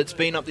time that it's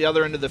been up the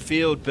other end of the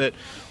field, but it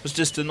was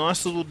just a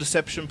nice little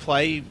deception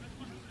play.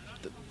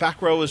 The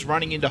back row is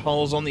running into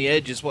holes on the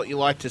edge is what you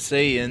like to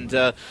see, and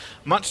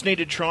much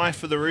needed try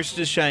for the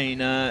Roosters, Shane,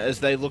 as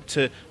they look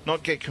to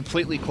not get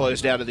completely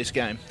closed out of this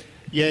game.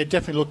 Yeah,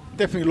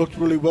 definitely looked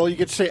really well. You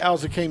could see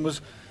Al-Zakim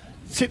was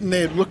sitting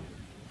there, look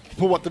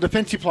for what the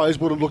defensive players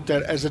would have looked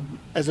at as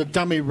a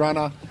dummy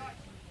runner.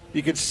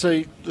 You could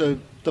see the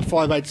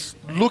 5'8's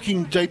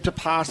looking deep to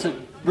pass it,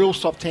 real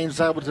soft hands,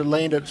 able to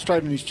land it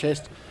straight in his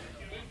chest.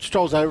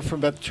 Strolls over from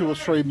about 2 or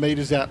 3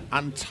 metres out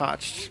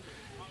untouched.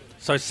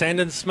 So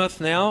Sandon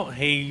Smith now,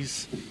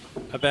 he's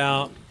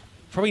about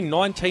probably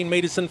 19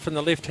 metres in from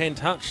the left-hand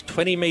touch,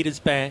 20 metres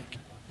back.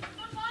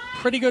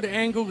 Pretty good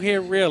angle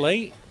here,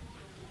 really.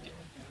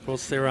 Of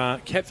course, their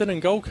captain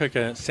and goal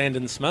kicker,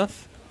 Sandon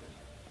Smith.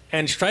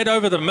 And straight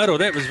over the middle,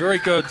 that was very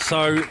good.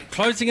 So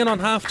closing in on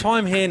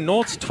half-time here,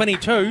 North's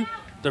 22,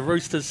 the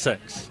Roosters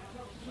 6.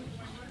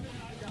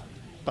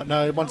 But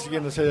no, once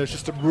again, I say it's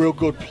just a real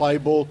good play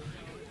ball.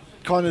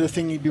 Kind of the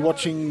thing you'd be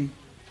watching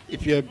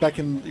if you're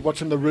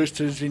watching the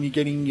Roosters and you're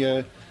getting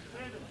your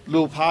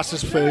little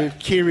passes for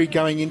Keary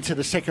going into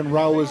the second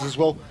rowers as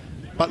well.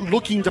 But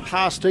looking to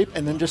pass deep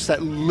and then just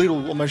that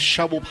little almost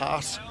shovel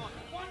pass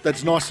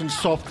that's nice and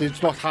soft.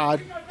 It's not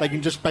hard. They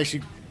can just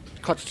basically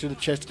clutch to the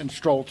chest and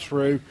stroll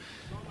through.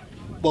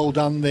 Well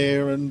done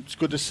there, and it's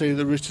good to see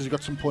the Roosters have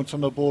got some points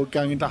on the board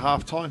going into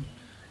half-time.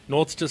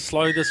 North's just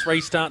slow this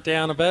restart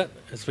down a bit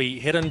as we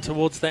head in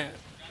towards that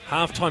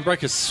half-time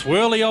break. A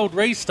swirly old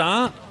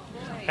restart,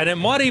 and it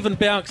might even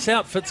bounce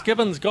out.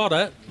 Fitzgibbon's got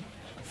it.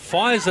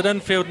 Fires it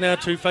infield now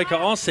to Faker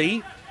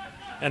Ossie,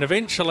 and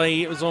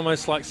eventually it was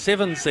almost like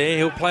sevens there.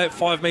 He'll play it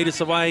 5 metres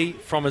away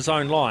from his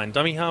own line.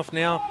 Dummy half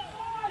now,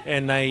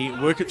 and they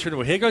work it through.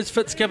 Well, here goes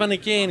Fitzgibbon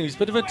again, who's a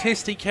bit of a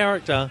testy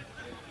character,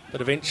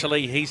 but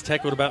eventually he's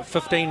tackled about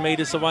 15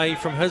 metres away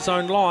from his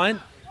own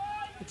line.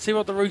 Let's see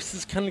what the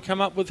Roosters can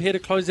come up with here to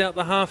close out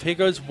the half. Here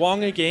goes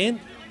Wong again,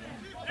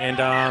 and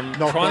trying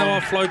to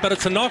offload, but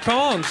it's a knock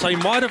on, so he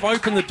might have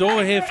opened the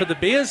door here for the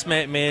Bears,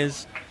 Matt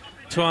Mears,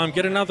 to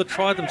get another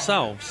try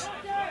themselves.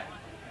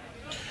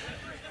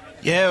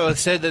 Yeah, well, I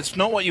said that's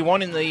not what you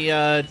want in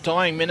the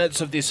dying minutes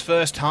of this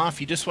first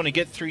half. You just want to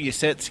get through your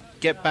sets,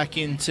 get back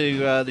into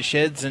the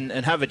sheds and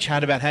have a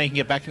chat about how you can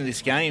get back into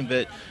this game,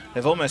 but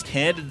they've almost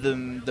handed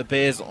them, the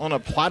Bears, on a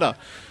platter,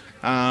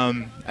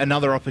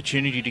 another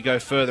opportunity to go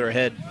further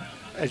ahead.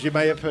 As you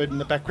may have heard in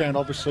the background,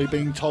 obviously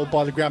being told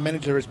by the ground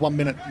manager is 1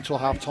 minute until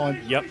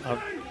half-time. Yep.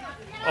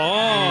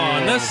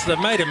 And they've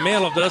made a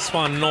meal of this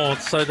one,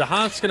 North, so the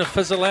half's going to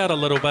fizzle out a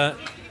little bit.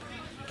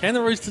 Can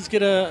the Roosters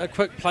get a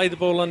quick play the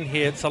ball in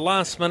here? It's the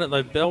last minute,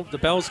 though. The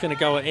bell's going to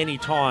go at any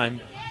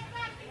time.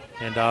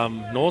 And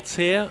Norths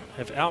here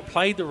have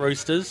outplayed the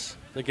Roosters.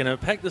 They're going to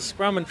pack the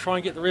scrum and try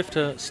and get the ref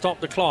to stop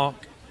the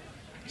clock,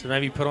 to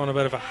maybe put on a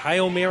bit of a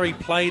Hail Mary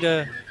play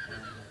to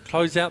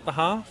close out the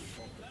half.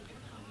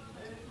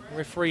 The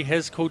referee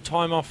has called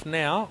time off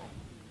now.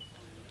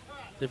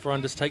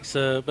 Everyone just takes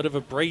a bit of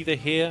a breather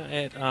here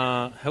at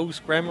Hills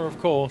Grammar, of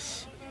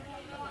course.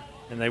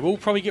 And they will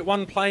probably get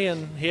one play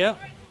in here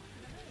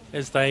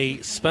as they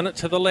spin it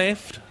to the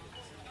left.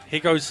 Here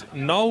goes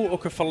Noel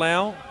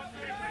Ukafalau,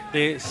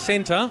 their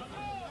centre.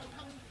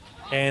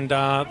 And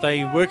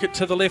they work it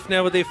to the left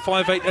now with their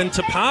 5'8"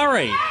 into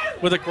Pari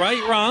with a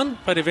great run,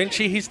 but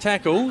eventually he's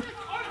tackled.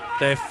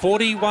 They're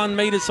 41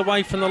 metres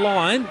away from the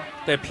line.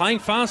 They're playing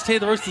fast here,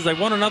 the Roosters. They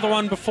want another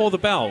one before the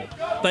bell.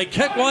 They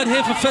kick wide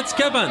here for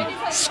Fitzgibbon.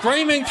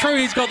 Screaming through.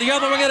 He's got the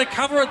other winger to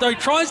cover it, though.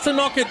 Tries to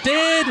knock it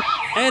dead,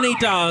 and he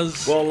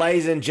does. Well,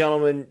 ladies and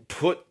gentlemen,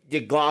 put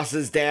your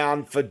glasses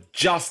down for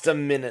just a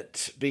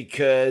minute,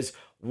 because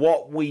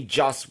what we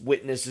just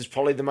witnessed is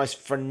probably the most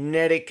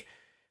frenetic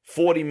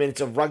 40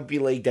 minutes of rugby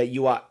league that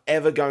you are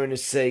ever going to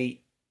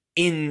see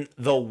in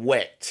the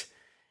wet.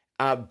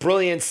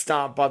 Brilliant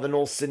start by the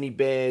North Sydney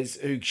Bears,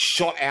 who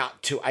shot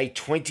out to a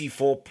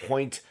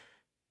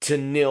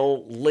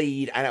 24-0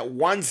 lead, and at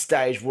one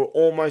stage were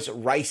almost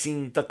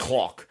racing the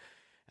clock.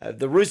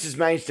 The Roosters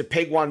managed to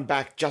peg one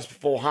back just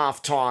before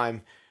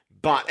half-time,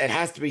 but it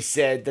has to be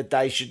said that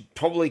they should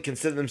probably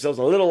consider themselves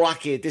a little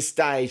lucky at this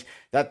stage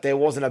that there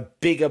wasn't a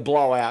bigger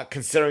blowout,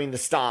 considering the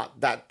start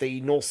that the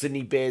North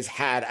Sydney Bears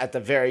had at the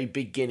very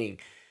beginning.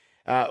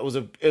 It was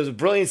a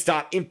brilliant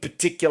start, in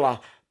particular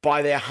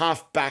by their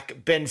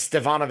halfback, Ben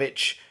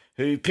Stevanovic,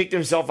 who picked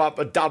himself up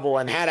a double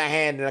and had a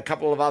hand in a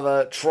couple of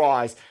other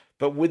tries.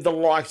 But with the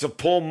likes of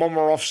Paul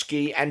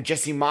Momirovski and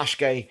Jesse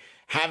Marshke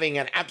having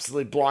an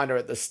absolute blinder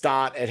at the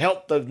start, it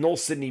helped the North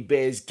Sydney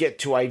Bears get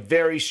to a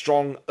very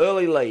strong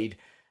early lead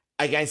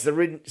against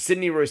the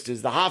Sydney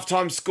Roosters. The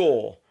halftime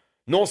score,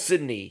 North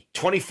Sydney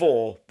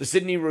 24, the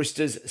Sydney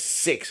Roosters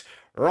 6,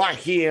 right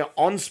here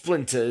on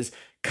Splinters.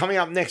 Coming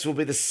up next will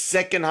be the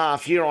second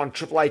half here on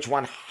Triple H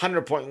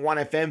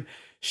 100.1 FM.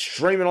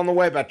 Streaming on the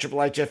web at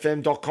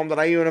triplehfm.com.au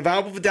and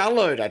available for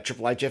download at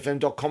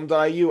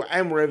triplehfm.com.au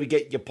and wherever you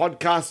get your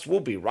podcasts. We'll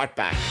be right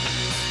back.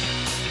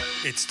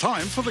 It's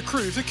time for the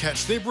crew to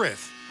catch their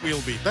breath. We'll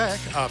be back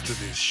after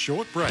this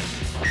short break.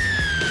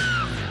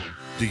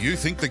 Do you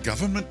think the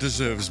government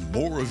deserves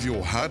more of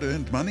your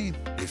hard-earned money?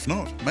 If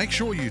not, make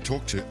sure you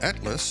talk to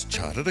Atlas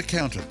Chartered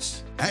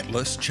Accountants.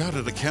 Atlas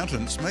Chartered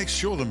Accountants makes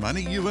sure the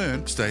money you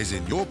earn stays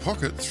in your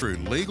pocket through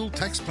legal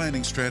tax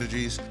planning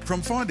strategies,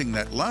 from finding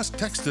that last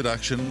tax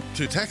deduction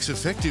to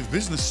tax-effective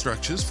business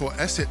structures for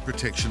asset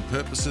protection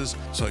purposes,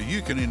 so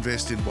you can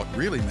invest in what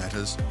really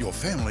matters, your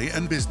family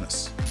and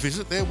business.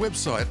 Visit their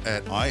website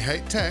at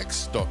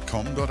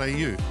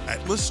ihatetax.com.au.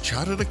 Atlas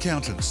Chartered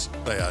Accountants.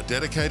 They are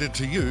dedicated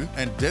to you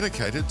and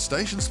dedicated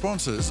station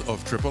sponsors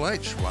of Triple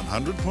H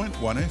 100.1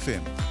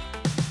 FM.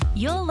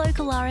 Your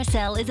local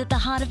RSL is at the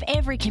heart of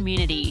every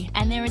community,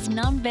 and there is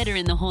none better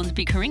in the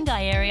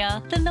Hornsby-Ku-ring-gai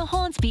area than the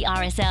Hornsby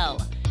RSL.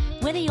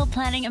 Whether you're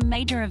planning a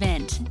major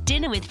event,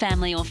 dinner with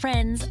family or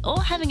friends, or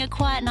having a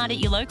quiet night at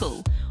your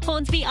local,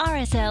 Hornsby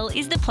RSL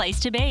is the place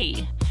to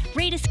be.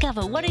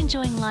 Rediscover what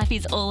enjoying life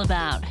is all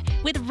about,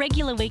 with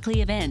regular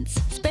weekly events,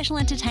 special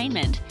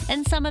entertainment,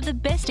 and some of the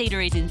best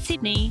eateries in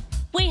Sydney.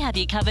 We have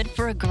you covered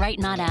for a great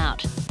night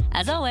out.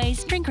 As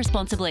always, drink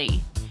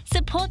responsibly.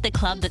 Support the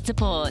club that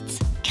supports.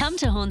 Come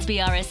to Hornsby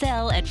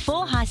RSL at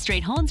 4 High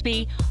Street,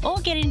 Hornsby,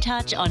 or get in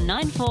touch on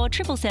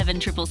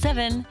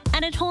 947777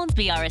 and at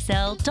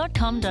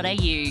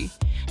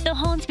hornsbyrsl.com.au. The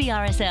Hornsby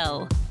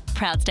RSL,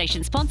 proud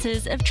station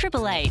sponsors of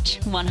Triple H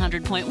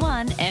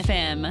 100.1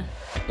 FM.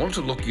 Want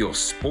to look your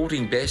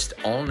sporting best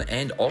on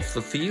and off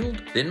the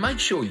field? Then make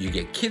sure you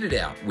get kitted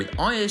out with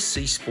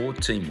ISC Sport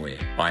Teamwear.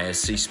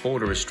 ISC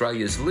Sport are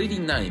Australia's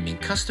leading name in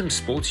custom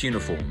sports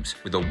uniforms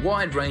with a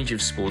wide range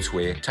of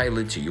sportswear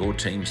tailored to your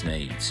team's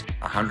needs.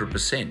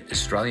 100%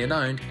 Australian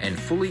owned and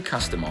fully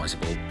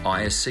customisable,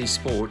 ISC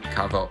Sport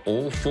cover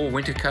all 4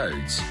 winter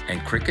codes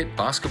and cricket,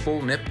 basketball,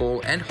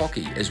 netball and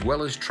hockey, as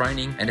well as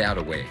training and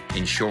outerwear,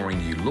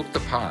 ensuring you look the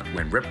part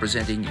when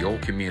representing your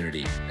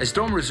community. As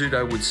Dom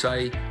Rizzuto would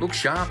say, look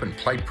sharp and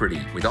play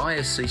pretty with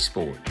ISC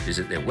Sport.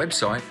 Visit their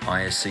website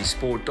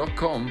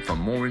iscsport.com for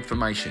more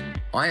information.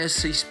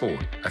 ISC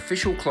Sport,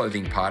 official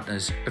clothing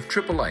partners of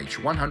Triple H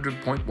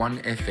 100.1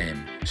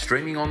 FM,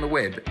 streaming on the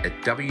web at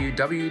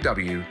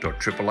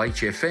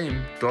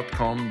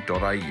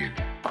www.triplehfm.com.au.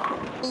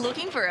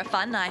 Looking for a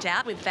fun night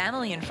out with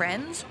family and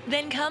friends?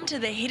 Then come to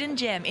the hidden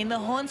gem in the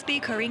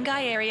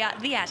Hornsby-Ku-ring-gai area,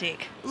 The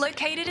Attic.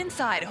 Located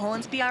inside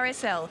Hornsby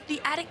RSL,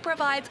 The Attic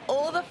provides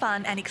all the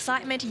fun and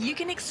excitement you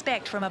can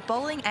expect from a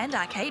bowling and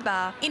arcade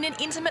bar in an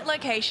intimate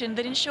location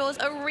that ensures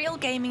a real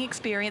gaming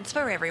experience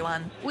for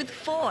everyone. With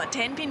 4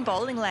 10-pin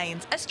bowling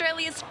lanes,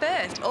 Australia's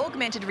first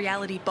augmented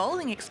reality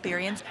bowling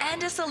experience,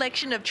 and a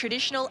selection of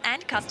traditional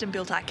and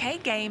custom-built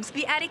arcade games,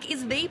 The Attic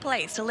is the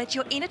place to let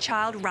your inner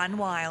child run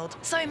wild.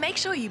 So make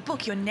sure you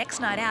book your next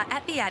night out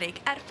at The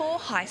Attic at 4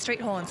 High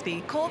Street,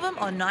 Hornsby. Call them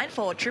on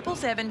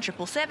 9477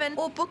 777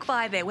 or book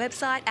via their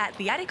website at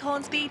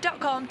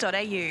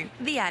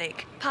theattichornsby.com.au. The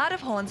Attic, part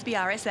of Hornsby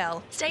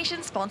RSL,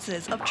 station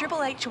sponsors of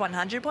Triple H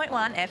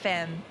 100.1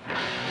 FM.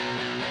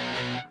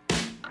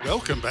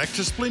 Welcome back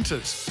to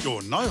Splinters,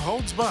 your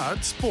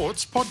no-holds-barred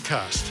sports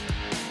podcast.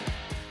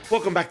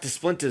 Welcome back to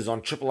Splinters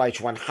on Triple H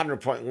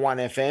 100.1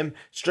 FM,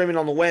 streaming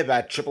on the web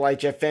at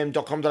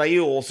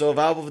triplehfm.com.au, also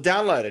available for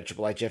download at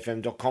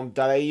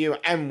triplehfm.com.au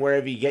and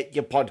wherever you get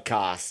your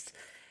podcasts.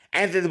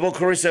 Anthony the Bull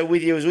Caruso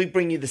with you as we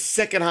bring you the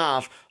second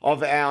half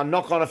of our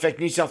knock-on effect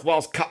New South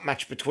Wales Cup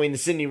match between the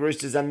Sydney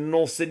Roosters and the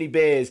North Sydney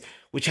Bears,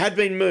 which had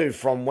been moved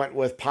from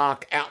Wentworth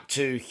Park out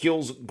to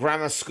Hills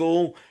Grammar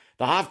School.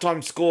 The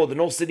halftime score, the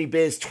North Sydney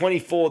Bears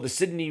 24, the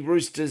Sydney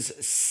Roosters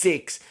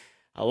 6.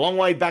 A long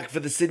way back for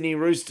the Sydney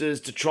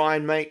Roosters to try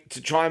and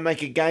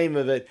make a game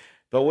of it,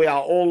 but we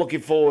are all looking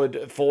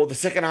forward for the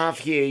second half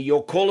here.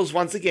 Your callers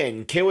once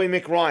again, KOE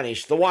Mick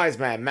Reinish, the Wise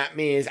Man Matt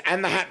Mears,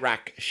 and the Hat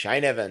Rack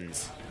Shane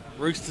Evans.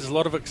 Roosters, a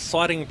lot of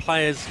exciting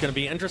players. Going to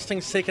be interesting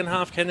second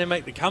half. Can they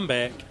make the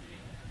comeback?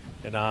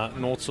 And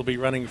Norths will be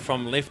running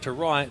from left to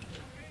right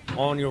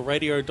on your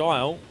radio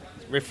dial.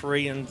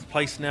 Referee in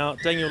place now.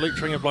 Daniel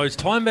Lutringer blows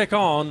time back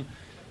on.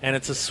 And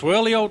it's a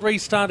swirly old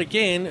restart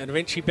again. And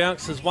eventually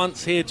bounces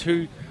once here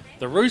to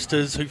the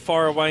Roosters, who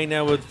fire away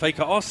now with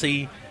Faker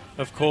Ossie,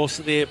 of course,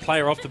 their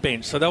player off the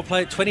bench. So they'll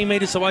play it 20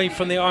 metres away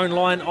from their own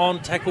line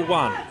on tackle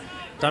 1.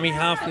 Dummy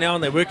half now,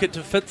 and they work it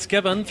to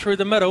Fitzgibbon through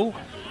the middle,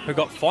 who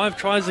got 5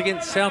 tries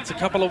against Souths a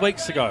couple of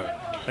weeks ago.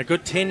 A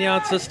good 10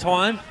 yards this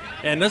time.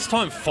 And this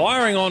time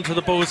firing onto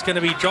the ball is going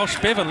to be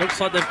Josh Bevan. Looks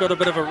like they've got a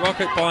bit of a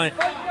rocket by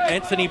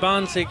Anthony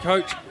Barnes, their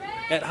coach,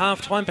 at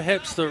half-time,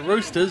 perhaps the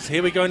Roosters.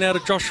 Here we go now to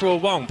Joshua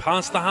Wong,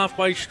 past the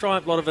halfway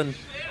stripe. A lot of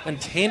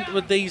intent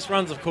with these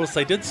runs. Of course,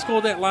 they did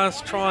score that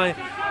last try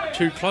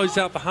to close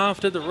out the half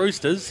to the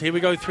Roosters. Here we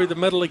go through the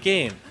middle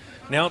again.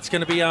 Now it's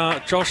going to be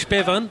Josh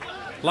Bevan.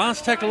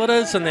 Last tackle it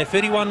is, and they're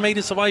 31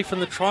 metres away from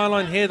the try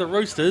line here, the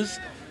Roosters.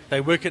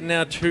 They work it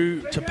now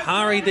to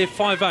Pari, their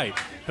 5'8".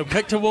 He'll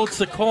kick towards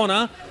the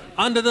corner.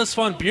 Under this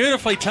one,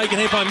 beautifully taken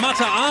here by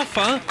Mata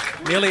Afa.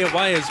 Nearly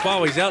away as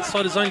well. He's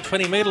outside his own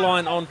 20-metre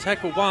line on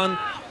tackle 1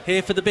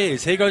 here for the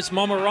Bears. Here goes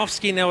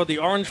Momirovski now with the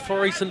orange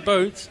fluorescent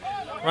boots.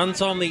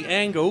 Runs on the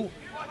angle.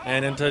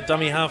 And into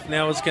dummy half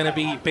now is going to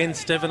be Ben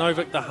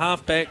Stevanovic, the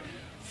halfback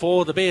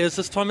for the Bears.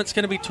 This time it's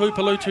going to be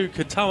Tupalutu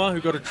Katoa,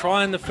 who got a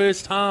try in the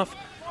first half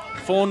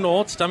for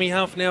Norths. Dummy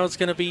half now is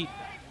going to be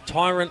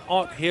Tyrant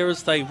Ott here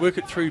as they work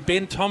it through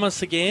Ben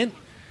Thomas again.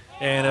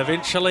 And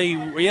eventually,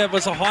 it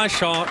was a high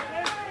shot.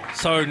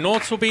 So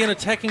Norths will be in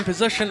attacking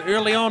position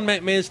early on,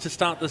 Matt Mears, to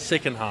start the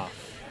second half.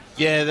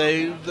 Yeah,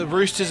 the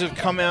Roosters have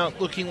come out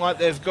looking like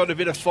they've got a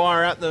bit of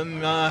fire at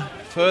them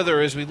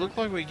further, as we look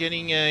like we're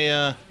getting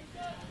a...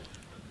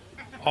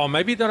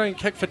 maybe they don't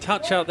kick for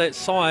touch out that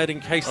side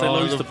in case they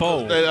lose the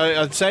ball.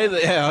 I'd say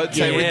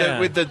that.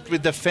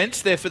 With the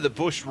fence there for the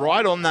bush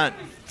right on that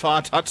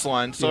far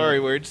touchline. Sorry,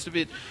 we're just a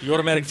bit. The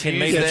automatic 10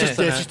 metres. It's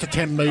just a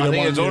 10 metre. I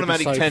think it's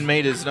automatic 10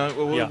 metres. No,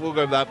 we'll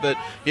go with that. But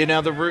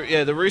now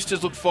the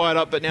Roosters look fired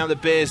up, but now the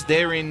Bears,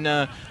 they're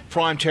in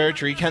prime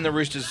territory. Can the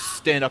Roosters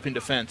stand up in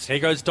defence? Here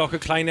goes Docker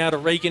Clay now to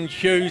Regan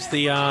Hughes,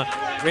 the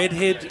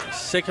redhead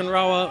second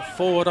rower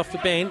forward off the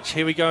bench.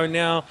 Here we go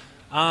now.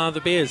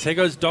 The Bears. Here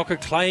goes Docker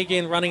Clay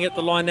again, running at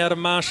the line now to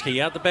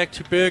Marshke. Out the back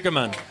to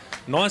Bergerman.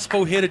 Nice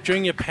ball here to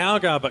Junior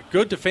Paugar, but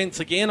good defence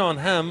again on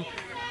him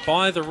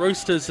by the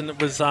Roosters, and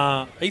it was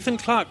Ethan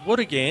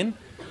Clark-Wood again.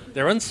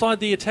 They're inside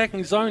the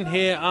attacking zone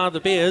here are the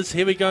Bears.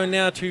 Here we go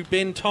now to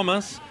Ben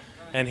Thomas,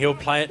 and he'll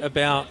play it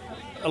about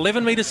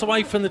 11 metres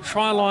away from the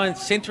try line,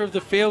 centre of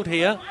the field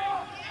here.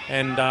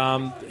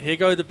 And here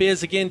go the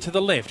Bears again to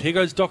the left. Here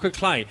goes Docker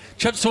Clay.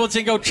 Chips towards the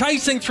end goal,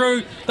 chasing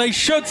through. They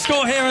should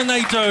score here, and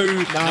they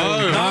do.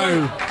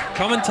 No.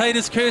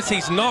 Commentators curse.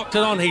 He's knocked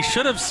it on. He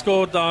should have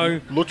scored, though.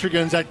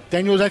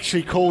 Daniels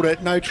actually called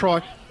it no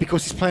try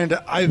because he's planned it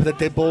over the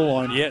dead ball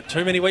line. Yeah,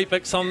 too many wheat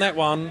bix on that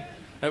one.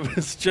 It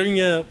was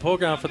Junior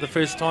Porgar for the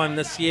first time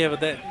this year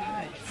with that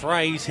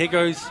phrase. Here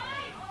goes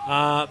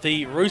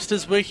the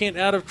Roosters working it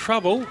out of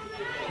trouble.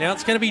 Now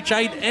it's going to be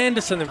Jade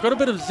Anderson. They've got a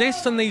bit of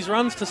zest in these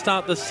runs to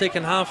start this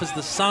second half as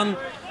the sun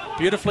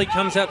beautifully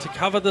comes out to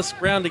cover this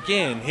ground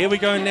again. Here we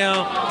go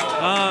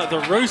now. The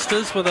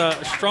Roosters with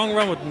a strong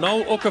run with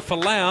Noel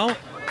Ukafalau.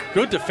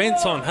 Good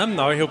defence on him,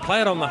 though. He'll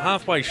play it on the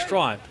halfway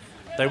stripe.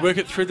 They work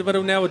it through the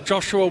middle now with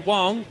Joshua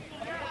Wong.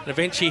 And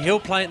eventually he'll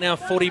play it now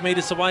 40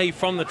 metres away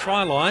from the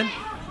try line.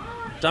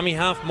 Dummy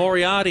half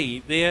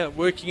Moriarty there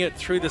working it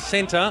through the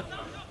centre.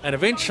 And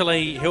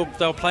eventually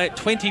they'll play it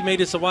 20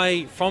 metres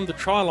away from the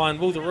try line,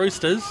 will the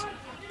Roosters.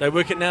 They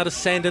work it now to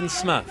Sandon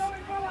Smith.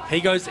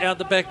 He goes out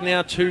the back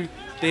now to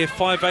their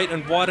 5'8"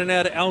 and widen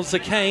out to Al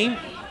Zakeem.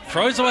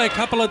 Throws away a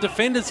couple of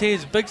defenders here.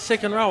 His big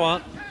second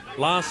rower.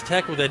 Last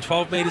tackle, they're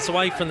 12 metres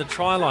away from the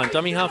try line.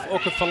 Dummy half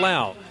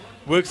Okafalau.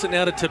 Works it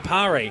now to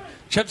Tapari.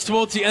 Chips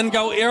towards the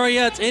in-goal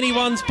area. It's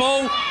anyone's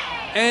ball.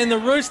 And the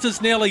Roosters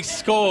nearly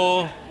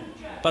score.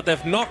 But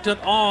they've knocked it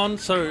on,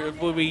 so it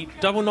will be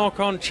double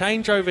knock-on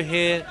change over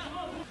here.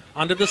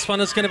 Under this one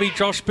is going to be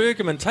Josh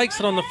Bergerman. Takes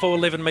it on the full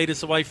 11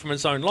 metres away from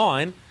his own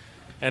line.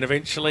 And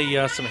eventually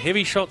some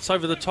heavy shots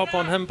over the top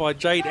on him by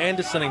Jade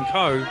Anderson and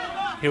co.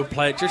 He'll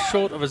play it just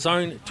short of his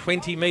own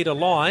 20-metre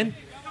line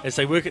as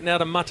they work it now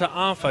to Mata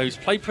Arfo, who's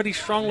played pretty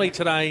strongly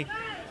today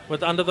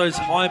with under those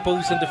high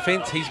balls in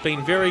defence. He's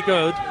been very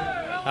good.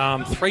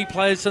 3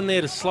 players in there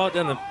to slide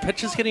down. The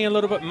pitch is getting a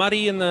little bit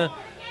muddy in the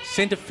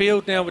centre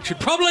field now, which you'd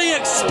probably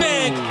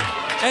expect.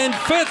 And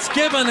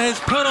Fitzgibbon has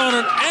put on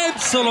an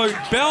absolute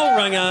bell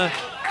ringer.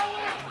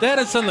 That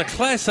is in the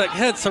classic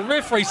hits. The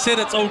referee said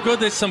it's all good.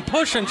 There's some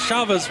push and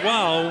shove as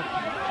well.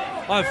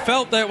 I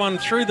felt that one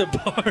through the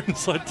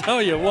bones, I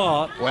tell you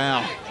what.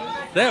 Wow.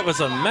 That was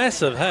a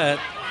massive hit.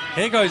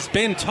 Here goes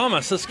Ben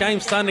Thomas. This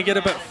game's starting to get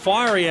a bit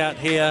fiery out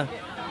here.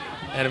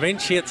 And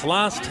eventually it's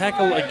last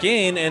tackle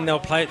again, and they'll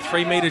play it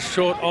 3 metres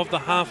short of the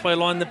halfway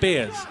line, the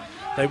Bears.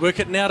 They work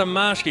it now to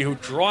Marshke, who'll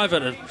drive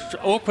it, an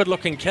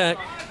awkward-looking kick.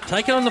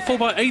 Taken on the full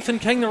by Ethan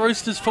King, the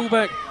Roosters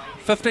fullback,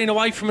 15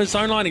 away from his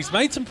own line. He's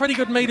made some pretty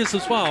good metres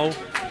as well.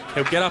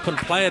 He'll get up and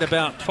play it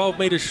about 12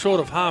 metres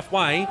short of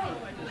halfway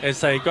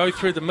as they go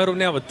through the middle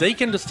now with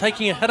Deacon just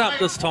taking a hit up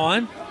this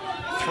time.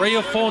 3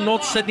 or 4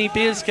 North Sydney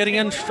Bears getting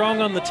in strong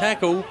on the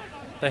tackle.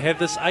 They have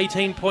this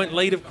 18-point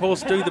lead, of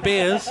course, do the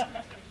Bears.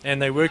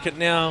 And they work it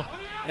now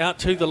out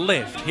to the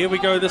left. Here we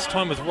go this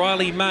time with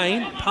Riley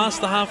Main.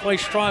 Past the halfway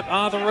stripe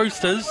are the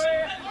Roosters.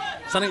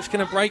 Something's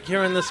going to break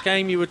here in this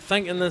game, you would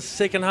think, in the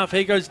second half.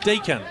 Here goes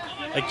Deacon.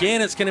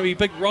 Again, it's going to be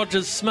big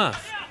Rogers Smith.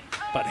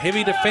 But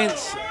heavy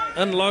defence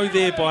in low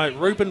there by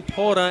Ruben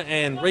Porter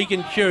and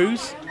Regan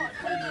Hughes.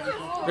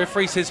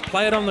 Referee says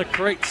play it on the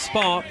correct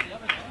spot.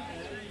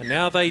 And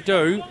now they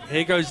do.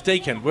 Here goes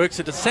Deacon. Works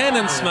it to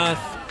Sandon Smith.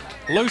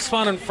 Loose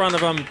one in front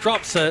of him.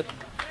 Drops it.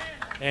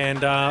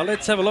 And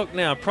let's have a look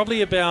now.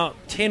 Probably about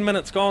 10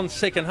 minutes gone,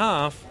 second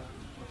half.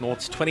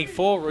 North's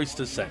 24,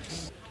 Roosters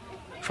 6.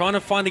 Trying to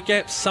find a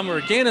gap somewhere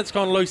again. It's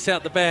gone loose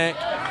out the back.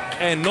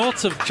 And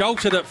Norths have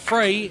jolted it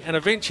free. And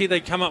eventually they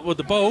come up with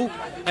the ball.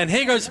 And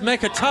here goes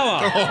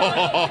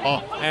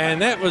Makatoa.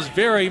 And that was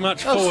very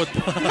much forward.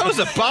 That was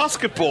a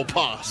basketball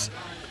pass.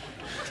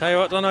 Tell you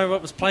what, I don't know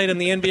what was played in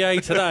the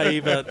NBA today,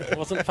 but it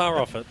wasn't far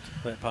off it,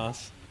 that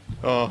pass.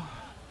 Oh.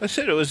 I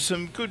said it was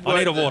some good work. I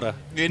need a water.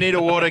 You need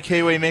a water,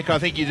 Kiwi Mick. I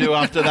think you do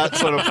after that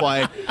sort of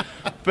play.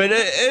 But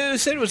I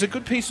said it was a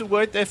good piece of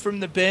work there from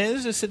the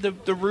Bears. I said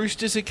the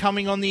Roosters are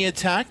coming on the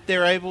attack.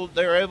 They're able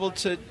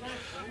to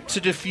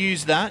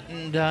defuse that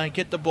and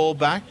get the ball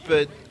back.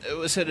 But it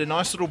was a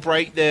nice little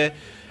break there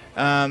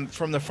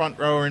from the front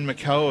rower in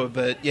Makoa.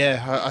 But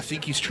yeah, I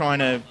think he's trying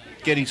to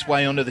get his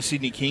way onto the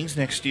Sydney Kings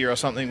next year or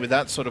something with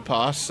that sort of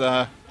pass.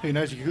 Who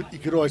knows? He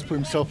could always put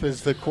himself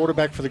as the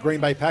quarterback for the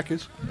Green Bay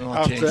Packers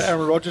after geez.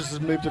 Aaron Rodgers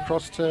has moved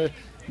across to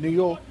New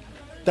York.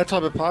 That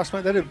type of pass,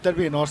 mate, that'd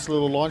be a nice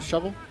little line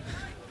shovel.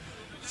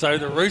 So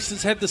the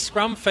Roosters have the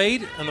scrum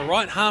feed in the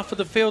right half of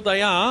the field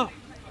they are,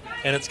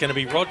 and it's going to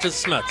be Rogers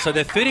Smith. So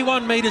they're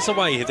 31 metres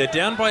away here. They're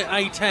down by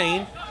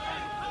 18.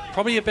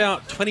 Probably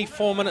about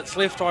 24 minutes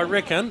left, I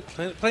reckon.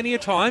 Plenty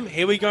of time.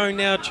 Here we go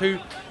now to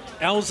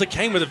Al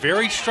Zakeem with a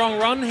very strong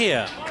run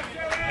here.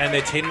 And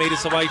they're 10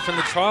 metres away from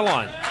the try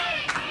line.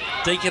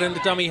 Deacon into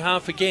dummy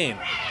half again.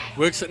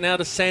 Works it now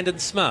to Sandon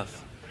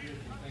Smith.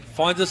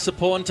 Finds a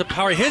support into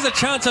Purry. Here's a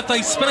chance if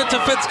they spin it to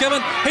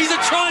Fitzgibbon. He's a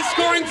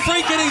try-scoring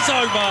freak and he's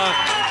over.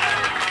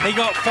 He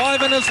got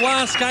 5 in his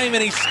last game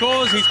and he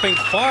scores. He's been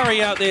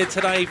fiery out there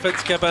today,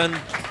 Fitzgibbon.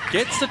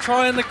 Gets the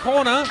try in the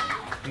corner.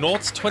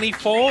 North's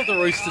 24, the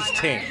Roosters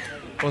 10.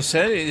 Well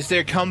said. Is there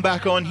a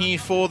comeback on here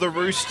for the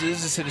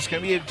Roosters? I said it's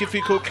going to be a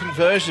difficult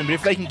conversion, but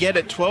if they can get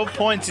it, 12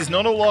 points is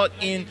not a lot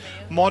in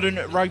modern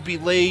rugby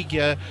league.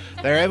 They're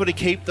able to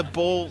keep the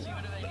ball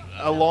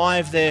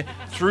alive there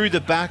through the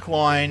back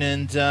line,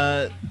 and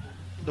the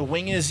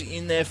wingers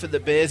in there for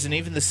the Bears, and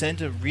even the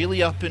centre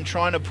really up and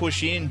trying to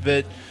push in.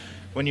 But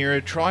when you're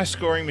a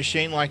try-scoring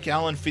machine like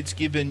Alan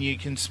Fitzgibbon, you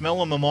can smell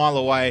them a mile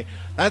away.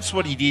 That's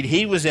what he did.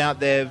 He was out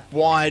there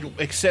wide,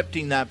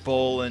 accepting that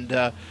ball,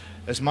 and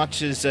as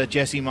much as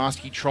Jesse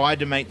Marski tried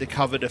to make the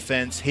cover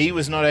defence, he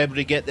was not able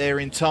to get there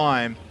in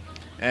time.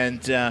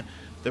 And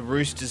the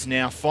Roosters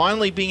now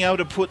finally being able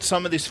to put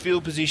some of this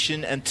field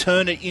position and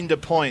turn it into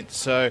points.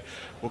 So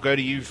we'll go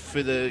to you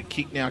for the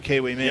kick now,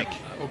 Kiwi Mick. Yep.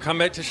 We'll come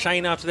back to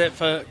Shane after that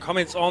for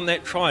comments on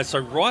that try. So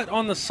right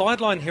on the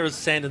sideline here is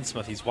Sandon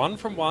Smith. He's 1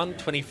 from 1,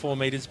 24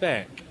 metres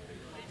back.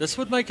 This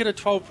would make it a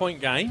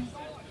 12-point game.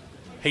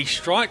 He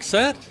strikes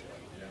it,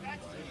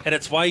 and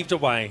it's waved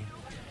away.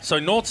 So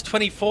North's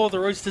 24, the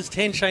Roosters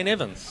 10, Shane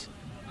Evans.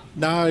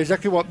 No,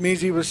 exactly what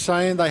Mizzy was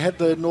saying. They had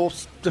the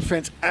North's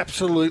defence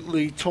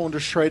absolutely torn to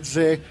shreds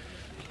there.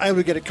 Able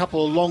to get a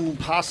couple of long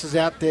passes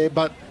out there,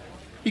 but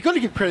you've got to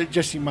give credit to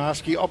Jesse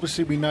Marski.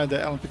 Obviously, we know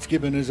that Alan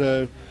Fitzgibbon is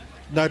a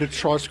noted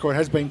try scorer,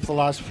 has been for the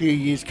last few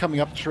years, coming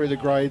up through the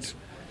grades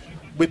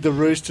with the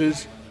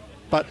Roosters.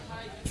 But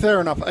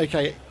fair enough,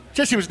 okay,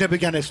 Jesse was never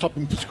going to stop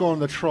him from scoring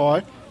the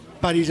try,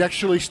 but he's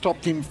actually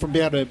stopped him from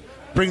being able to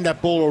bring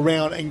that ball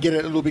around and get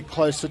it a little bit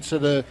closer to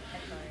the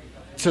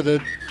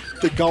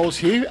goals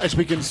here. As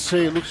we can see,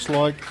 it looks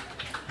like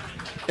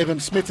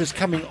Evan Smith is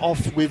coming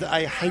off with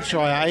a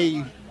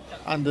HIA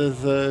under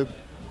the...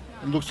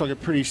 It looks like a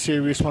pretty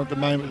serious one at the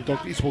moment. The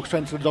doctor, he's walked straight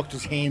into the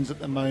doctor's hands at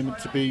the moment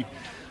to be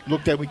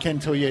looked at. We can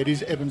tell you it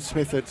is Evan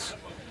Smith that's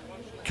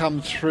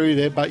come through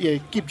there. But yeah,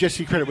 give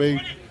Jesse credit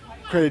where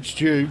credit's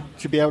due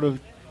to be able to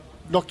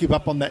not give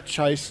up on that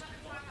chase.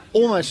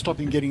 Almost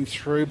stopping getting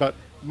through, but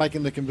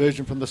making the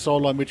conversion from the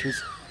sideline, which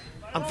was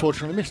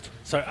unfortunately missed.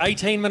 So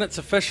 18 minutes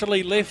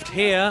officially left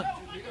here.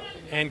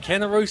 And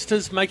can the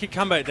Roosters make a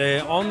comeback?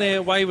 They're on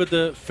their way with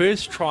the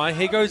first try.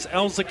 Here goes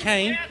Al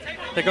Zakane.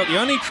 They got the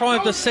only try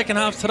of the second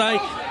half today,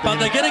 but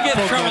they're going to get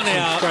thrown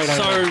out.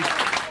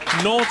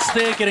 So North's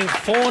there getting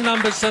 4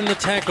 numbers in the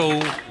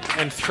tackle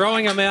and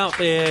throwing them out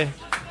there.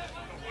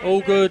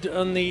 All good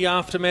in the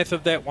aftermath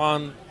of that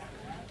one.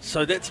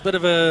 So that's a bit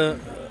of a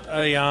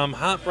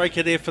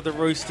heartbreaker there for the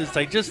Roosters.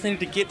 They just need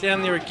to get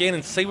down there again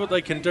and see what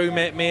they can do,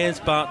 Matt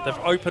Mears, but they've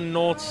opened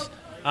North's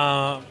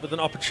with an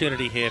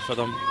opportunity here for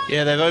them.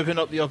 Yeah, they've opened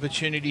up the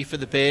opportunity for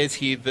the Bears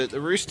here, but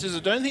the Roosters, I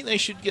don't think they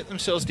should get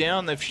themselves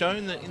down. They've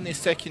shown that in their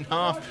second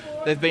half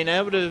they've been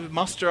able to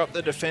muster up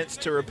the defence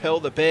to repel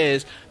the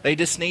Bears. They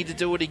just need to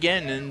do it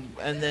again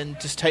and then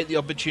just take the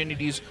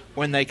opportunities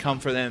when they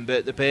come for them.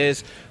 But the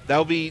Bears,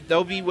 they'll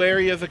be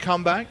wary of a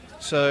comeback.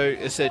 So,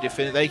 as I said, if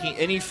they can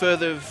any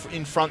further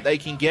in front they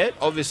can get,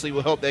 obviously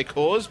will help their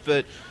cause.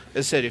 But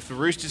as I said, if the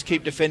Roosters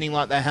keep defending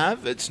like they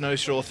have, it's no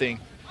sure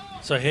thing.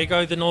 So here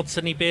go the North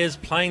Sydney Bears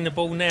playing the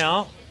ball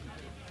now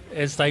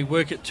as they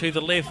work it to the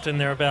left, and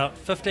they're about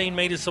 15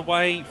 metres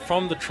away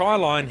from the try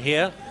line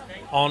here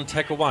on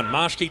tackle 1.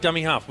 Marshke,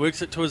 dummy half,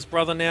 works it to his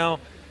brother now,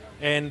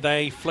 and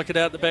they flick it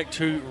out the back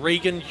to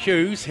Regan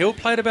Hughes. He'll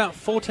play it about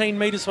 14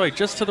 metres away,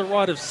 just to the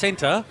right of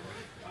centre,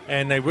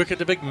 and they work it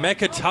to big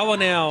Makatoa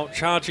now,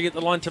 charging at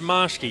the line to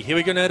Marshke. Here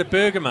we go now to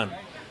Bergerman,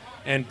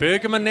 and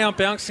Bergerman now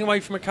bouncing away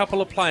from a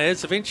couple of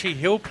players. Eventually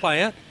he'll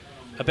play it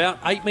about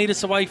 8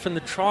 metres away from the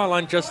try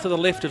line, just to the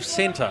left of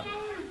centre.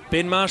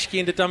 Ben Marshke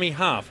into dummy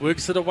half.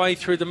 Works it away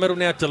through the middle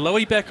now.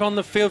 DeLuey back on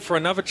the field for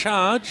another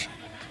charge.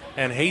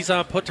 And he's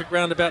put to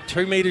ground about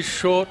 2 metres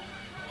short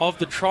of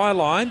the try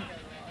line.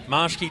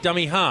 Marshke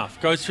dummy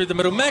half. Goes through the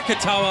middle.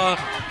 Makatoa.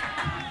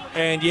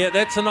 And yeah,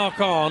 that's a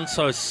knock on.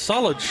 So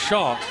solid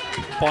shot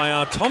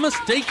by Thomas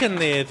Deacon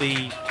there,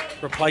 the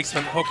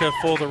replacement hooker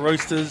for the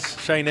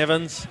Roosters. Shane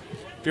Evans.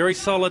 Very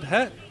solid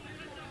hit.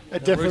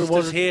 It definitely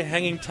was here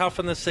hanging tough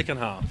in the second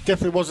half.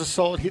 Definitely was a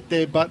solid hit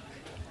there, but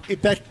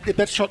if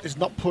that shot is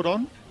not put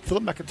on,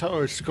 Philip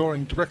Makatoa is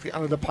scoring directly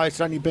under the post,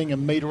 only being a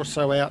metre or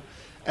so out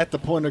at the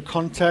point of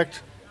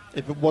contact.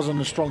 If it wasn't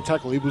a strong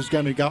tackle, he was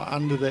going to go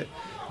under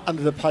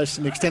the post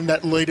and extend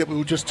that lead that we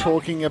were just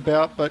talking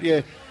about. But yeah,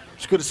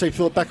 it's good to see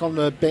Philip back on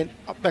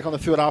the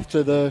field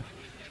after the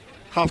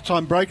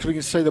half-time break. We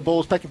can see the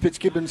ball's back in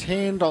Fitzgibbon's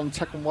hand on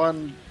tackle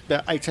 1,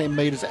 about 18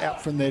 metres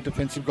out from their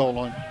defensive goal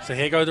line. So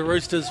here go the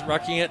Roosters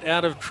rucking it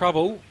out of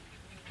trouble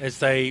as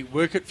they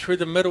work it through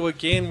the middle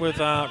again with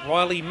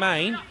Riley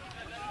Main.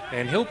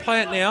 And he'll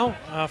play it now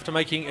after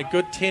making a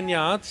good 10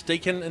 yards.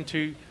 Deacon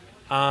into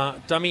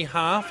dummy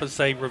half as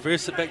they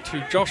reverse it back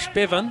to Josh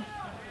Bevan.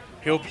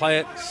 He'll play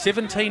it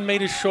 17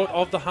 metres short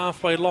of the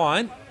halfway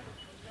line.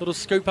 Little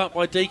scoop up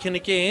by Deacon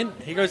again.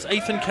 Here goes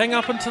Ethan King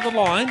up into the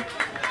line.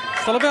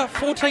 Still about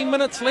 14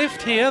 minutes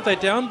left here. They're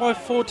down by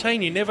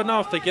 14. You never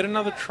know if they get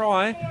another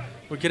try.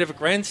 We could have a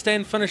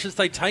grandstand finish as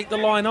they take the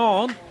line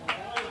on.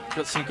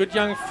 Got some good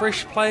young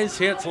fresh players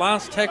here. It's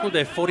last tackle.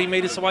 They're 40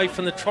 metres away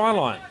from the try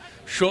line.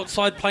 Short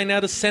side play now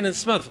to Sandon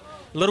Smith.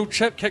 Little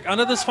chip kick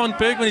under this one,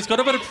 Bergman. He's got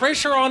a bit of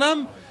pressure on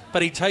him,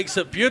 but he takes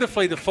it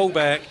beautifully, the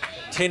fullback,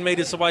 10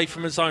 metres away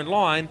from his own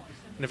line,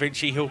 and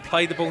eventually he'll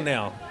play the ball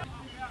now.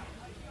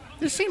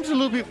 This seems a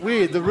little bit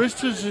weird. The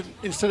Roosters,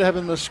 instead of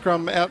having the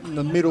scrum out in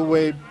the middle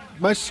where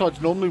most sides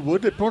normally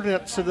would, they brought it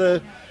out to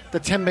the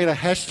 10-metre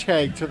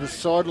hashtag to the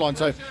sideline.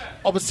 So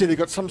obviously they've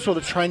got some sort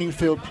of training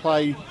field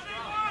play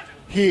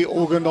here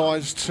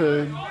organised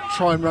to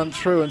try and run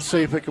through and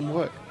see if it can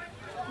work.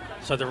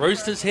 So the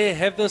Roosters here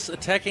have this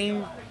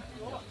attacking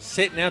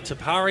set now.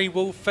 Tapari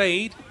will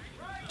feed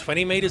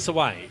 20 metres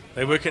away.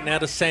 They work it now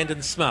to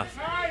Sandon Smith.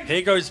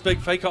 Here goes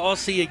Big Faker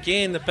Aussie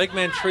again, the big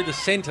man through the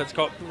centre. It's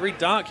got very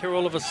dark here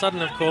all of a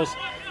sudden, of course.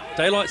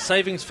 Daylight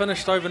savings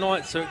finished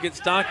overnight, so it gets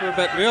darker a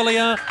bit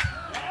earlier.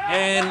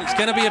 And it's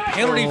going to be a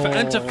penalty for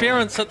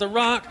interference at the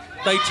ruck.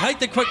 They take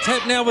the quick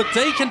tap now with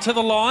Deacon to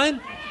the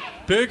line.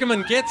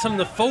 Bergman gets him,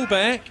 the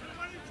fullback.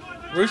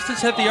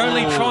 Roosters have the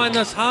only try in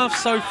this half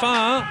so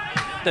far.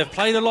 They've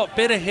played a lot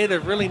better here.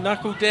 They've really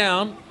knuckled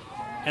down.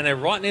 And they're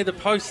right near the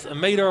post, a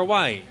metre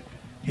away.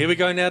 Here we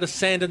go now to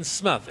Sandon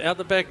Smith. Out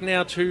the back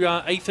now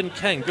to Ethan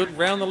King. Good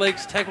round the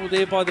legs tackle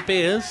there by the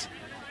Bears.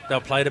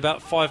 They'll play it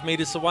about 5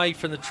 metres away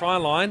from the try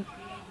line.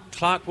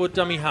 Clark Wood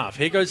dummy half.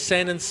 Here goes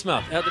Sandon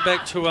Smith. Out the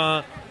back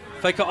to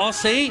Faker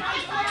Aussie.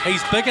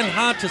 He's big and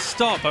hard to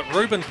stop, but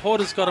Ruben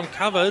Porter's got him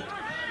covered.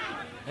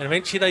 And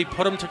eventually they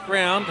put him to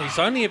ground. He's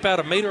only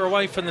about a metre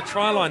away from the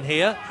try line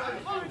here.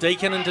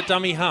 Deacon into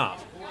dummy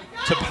half.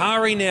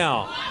 Tapari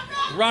now.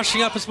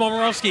 Rushing up is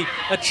Momorowski.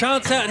 A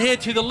chance out here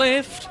to the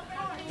left.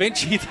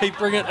 Eventually they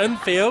bring it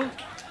infield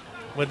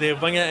with their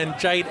winger and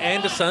Jade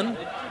Anderson.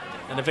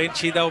 And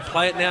eventually they'll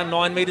play it now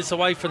 9 metres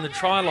away from the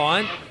try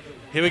line.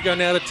 Here we go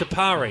now to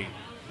Tapari.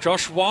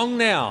 Josh Wong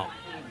now.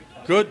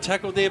 Good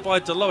tackle there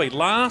by DeLuey.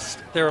 Last,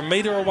 they're a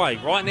metre away,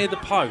 right near the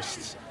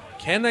posts.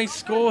 Can they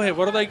score here?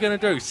 What are they going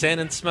to do?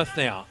 Sandon Smith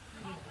now.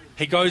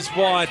 He goes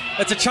wide.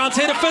 It's a chance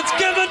here to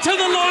Fitzgibbon to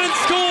the line,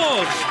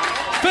 scores!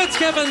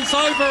 Fitzgibbon's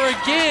over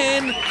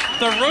again.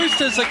 The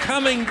Roosters are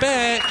coming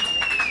back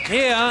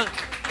here,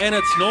 and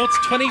it's North's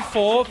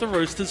 24, the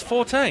Roosters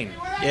 14.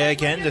 Yeah,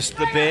 again, just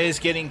the Bears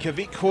getting a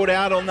bit caught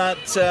out on that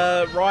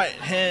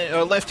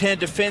left-hand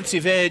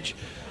defensive edge.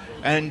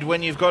 And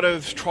when you've got a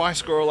try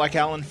scorer like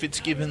Alan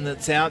Fitzgibbon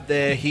that's out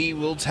there, he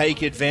will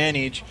take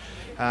advantage.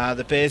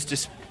 The Bears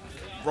just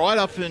right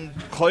up and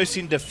close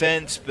in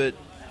defence, but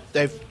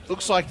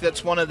looks like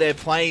that's one of their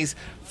plays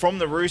from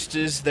the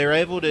Roosters. They're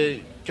able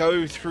to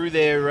go through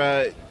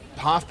their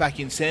halfback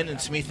in Sandon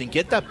Smith and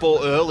get that ball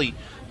early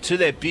to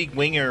their big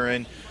winger.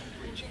 And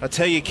I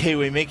tell you,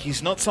 Kiwi Mick,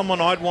 he's not someone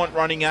I'd want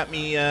running at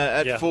me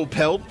at full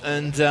pelt.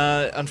 And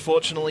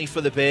unfortunately for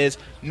the Bears,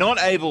 not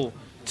able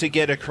to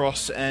get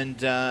across and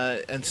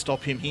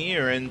stop him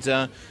here. And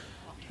as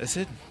I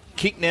said,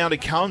 kick now to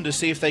come to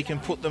see if they can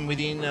put them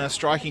within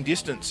striking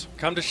distance.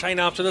 Come to Shane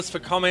after this for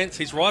comments.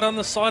 He's right on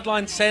the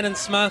sideline, Sandon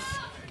Smith.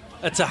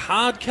 It's a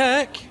hard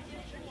kick,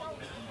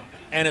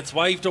 and it's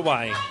waved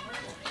away.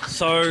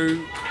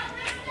 So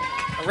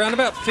around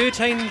about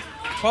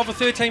 12 or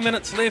 13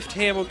 minutes left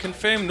here. We'll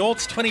confirm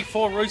North's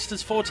 24,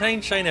 Roosters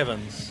 14, Shane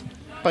Evans.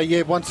 But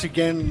yeah, once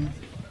again,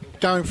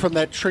 going from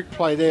that trick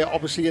play there,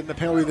 obviously getting the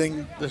penalty,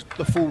 then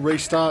the full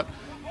restart,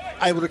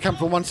 able to come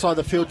from one side of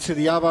the field to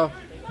the other.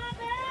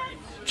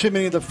 Too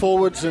many of the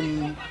forwards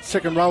and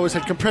second rowers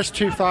had compressed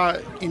too far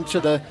into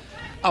the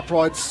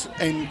uprights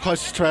and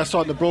closest to our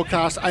side in the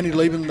broadcast, only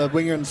leaving the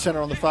winger and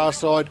centre on the far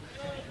side.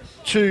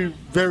 Two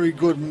very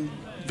good and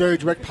very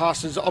direct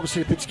passes.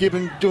 Obviously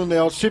Fitzgibbon doing the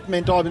old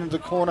Superman dive into the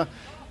corner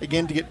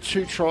again to get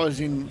 2 tries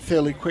in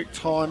fairly quick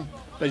time.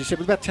 As you said,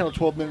 with about 10 or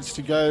 12 minutes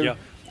to go. Yep.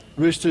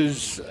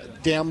 Roosters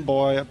down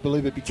by, I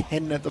believe it'd be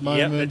 10 at the moment.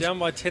 Yeah, they're down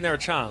by 10, they're a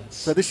chance.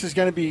 So this is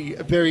going to be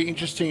very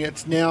interesting.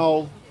 It's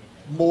now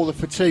more the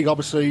fatigue,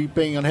 obviously,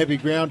 being on heavy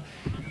ground.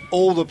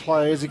 All the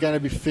players are going to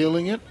be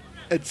feeling it.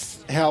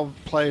 It's how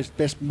players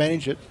best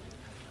manage it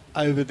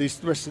over the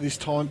rest of this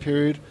time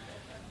period.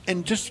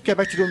 And just go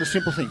back to doing the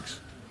simple things.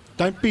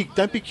 Don't be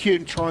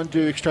cute and try and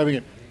do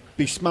extravagant.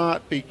 Be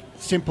smart, be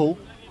simple,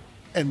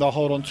 and they'll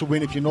hold on to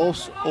win if you're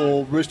Norths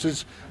or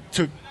Roosters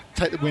to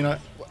take the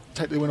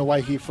win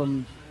away here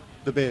from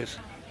the Bears.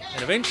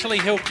 And eventually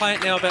he'll play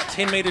it now about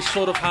 10 metres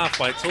short of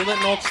halfway. It's all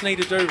that Norths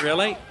need to do,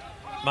 really.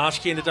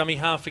 Marshke into dummy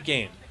half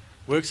again.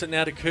 Works it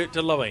now to Kurt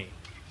DeLuey.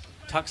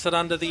 Tucks it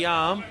under the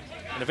arm.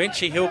 And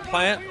eventually he'll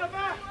play it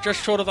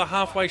just short of the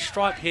halfway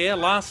stripe here.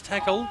 Last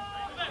tackle.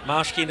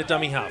 Marshke into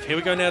dummy half. Here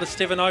we go now to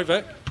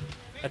Stevanovic.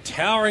 A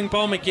towering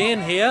bomb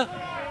again here.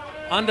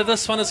 Under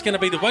this one is going to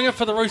be the winger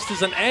for the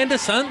Roosters, and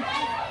Anderson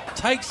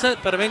takes it,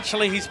 but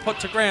eventually he's put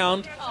to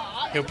ground.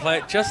 He'll play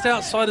it just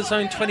outside his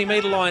own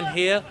 20-metre line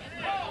here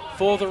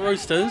for the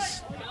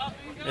Roosters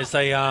as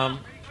they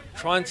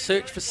try and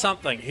search for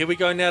something. Here we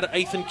go now to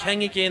Ethan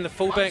King again, the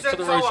fullback for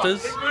the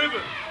Roosters.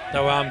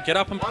 They'll get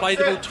up and play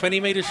the ball 20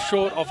 metres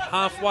short of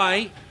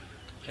halfway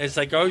as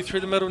they go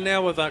through the middle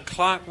now with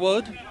Clark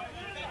Wood.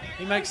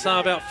 He makes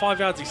about 5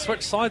 yards. He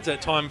switched sides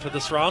that time for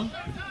this run.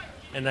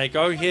 And they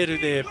go here to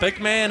their big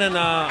man and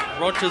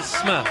Rogers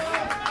Smith.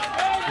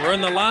 We're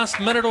in the last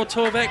minute or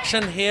two of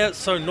action here,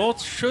 so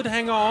North should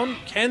hang on.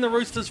 Can the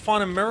Roosters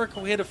find a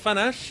miracle here to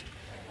finish?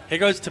 Here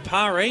goes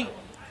Tapari.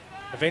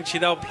 Eventually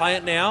they'll play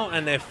it now,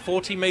 and they're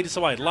 40 metres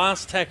away.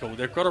 Last tackle.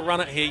 They've got to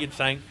run it here, you'd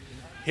think.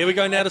 Here we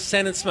go now to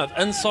Sandon Smith.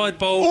 Inside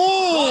ball.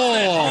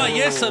 Oh!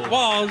 Yes, it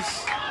was.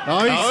 No,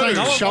 he's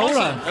saying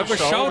shoulder. It was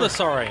shoulder,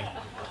 sorry.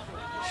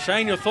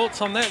 Shane, your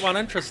thoughts on that one?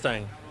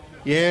 Interesting.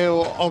 Yeah,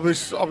 well,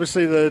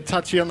 obviously the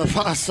touchy on the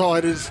far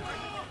side is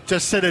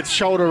just said it's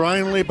shoulder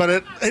only,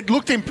 but it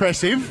looked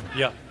impressive.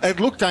 Yeah. It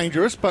looked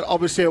dangerous, but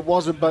obviously it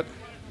wasn't. But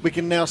we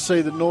can now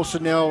see that Norths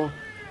have now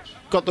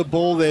got the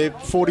ball there,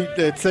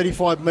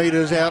 35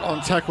 metres out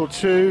on tackle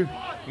 2.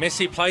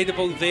 Messi played the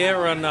ball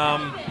there, and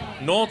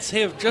Norths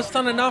have just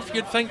done enough,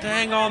 you'd think, to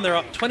hang on. They're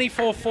up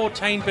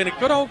 24-14. Been a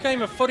good old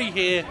game of footy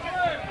here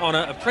on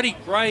a pretty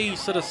grey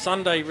sort of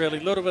Sunday, really.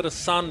 A little bit of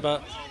sun,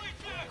 but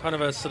kind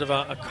of a sort of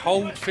a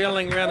cold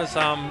feeling around as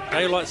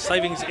daylight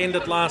savings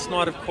ended last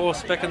night, of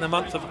course, back in the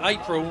month of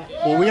April.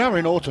 Well, we are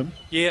in autumn.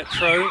 Yeah,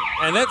 true.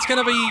 And that's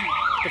going to be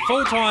the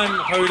full-time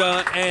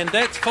hooter, and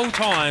that's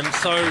full-time.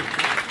 So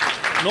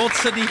North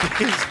Sydney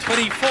Bears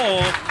 24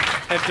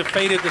 have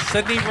defeated the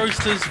Sydney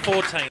Roosters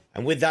 14.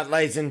 And with that,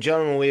 ladies and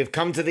gentlemen, we have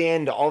come to the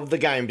end of the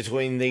game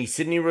between the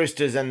Sydney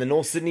Roosters and the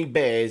North Sydney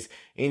Bears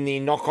in the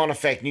knock-on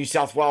effect New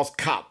South Wales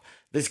Cup.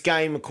 This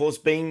game, of course,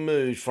 being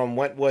moved from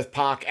Wentworth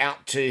Park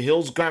out to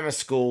Hills Grammar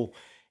School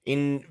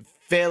in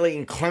fairly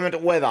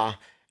inclement weather,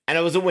 and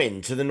it was a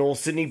win to the North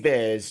Sydney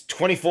Bears,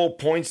 24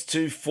 points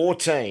to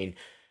 14.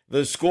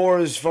 The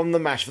scorers from the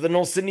match for the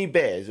North Sydney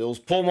Bears, it was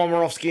Paul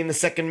Momorowski in the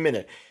 2nd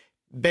minute,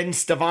 Ben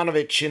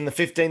Stevanovic in the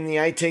 15th and the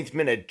 18th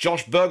minute,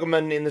 Josh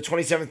Bergerman in the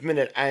 27th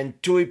minute, and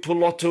Tui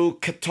Pulotu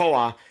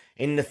Katoa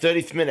in the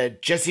 30th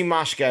minute, Jesse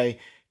Marshke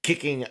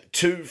kicking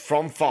 2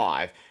 from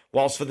 5.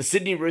 Whilst for the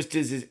Sydney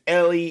Roosters is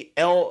Eli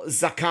El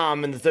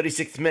Zakam in the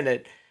 36th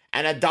minute,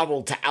 and a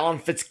double to Alan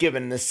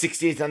Fitzgibbon in the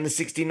 60th and the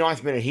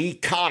 69th minute. He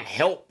can't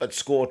help but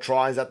score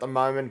tries at the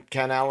moment,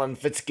 can Alan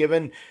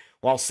Fitzgibbon,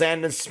 while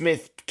Sandon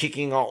Smith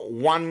kicking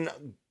 1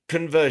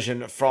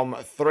 conversion from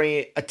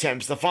 3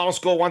 attempts. The final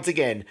score once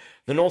again,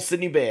 the North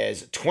Sydney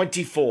Bears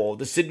 24,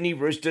 the Sydney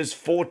Roosters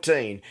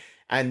 14.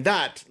 And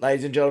that,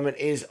 ladies and gentlemen,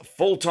 is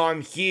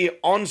full-time here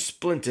on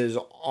Splinters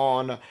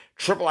on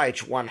Triple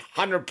H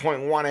 100.1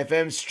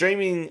 FM,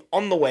 streaming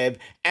on the web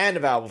and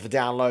available for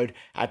download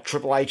at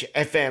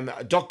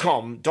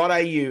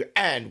triplehfm.com.au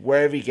and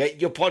wherever you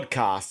get your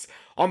podcasts.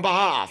 On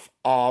behalf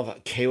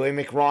of KOE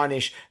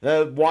McRynish,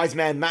 the wise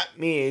man Matt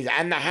Mears,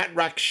 and the hat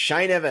rack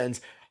Shane Evans,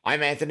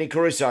 I'm Anthony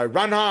Caruso.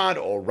 Run hard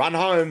or run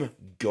home.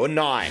 Good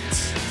night.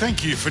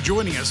 Thank you for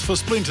joining us for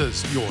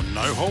Splinters, your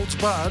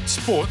no-holds-barred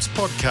sports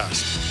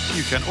podcast.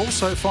 You can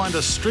also find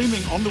us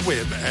streaming on the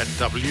web at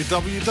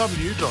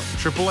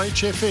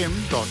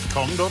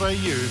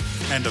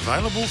www.triplehfm.com.au and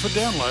available for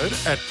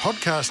download at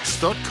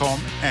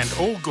podcasts.com and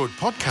all good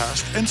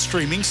podcast and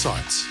streaming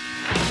sites.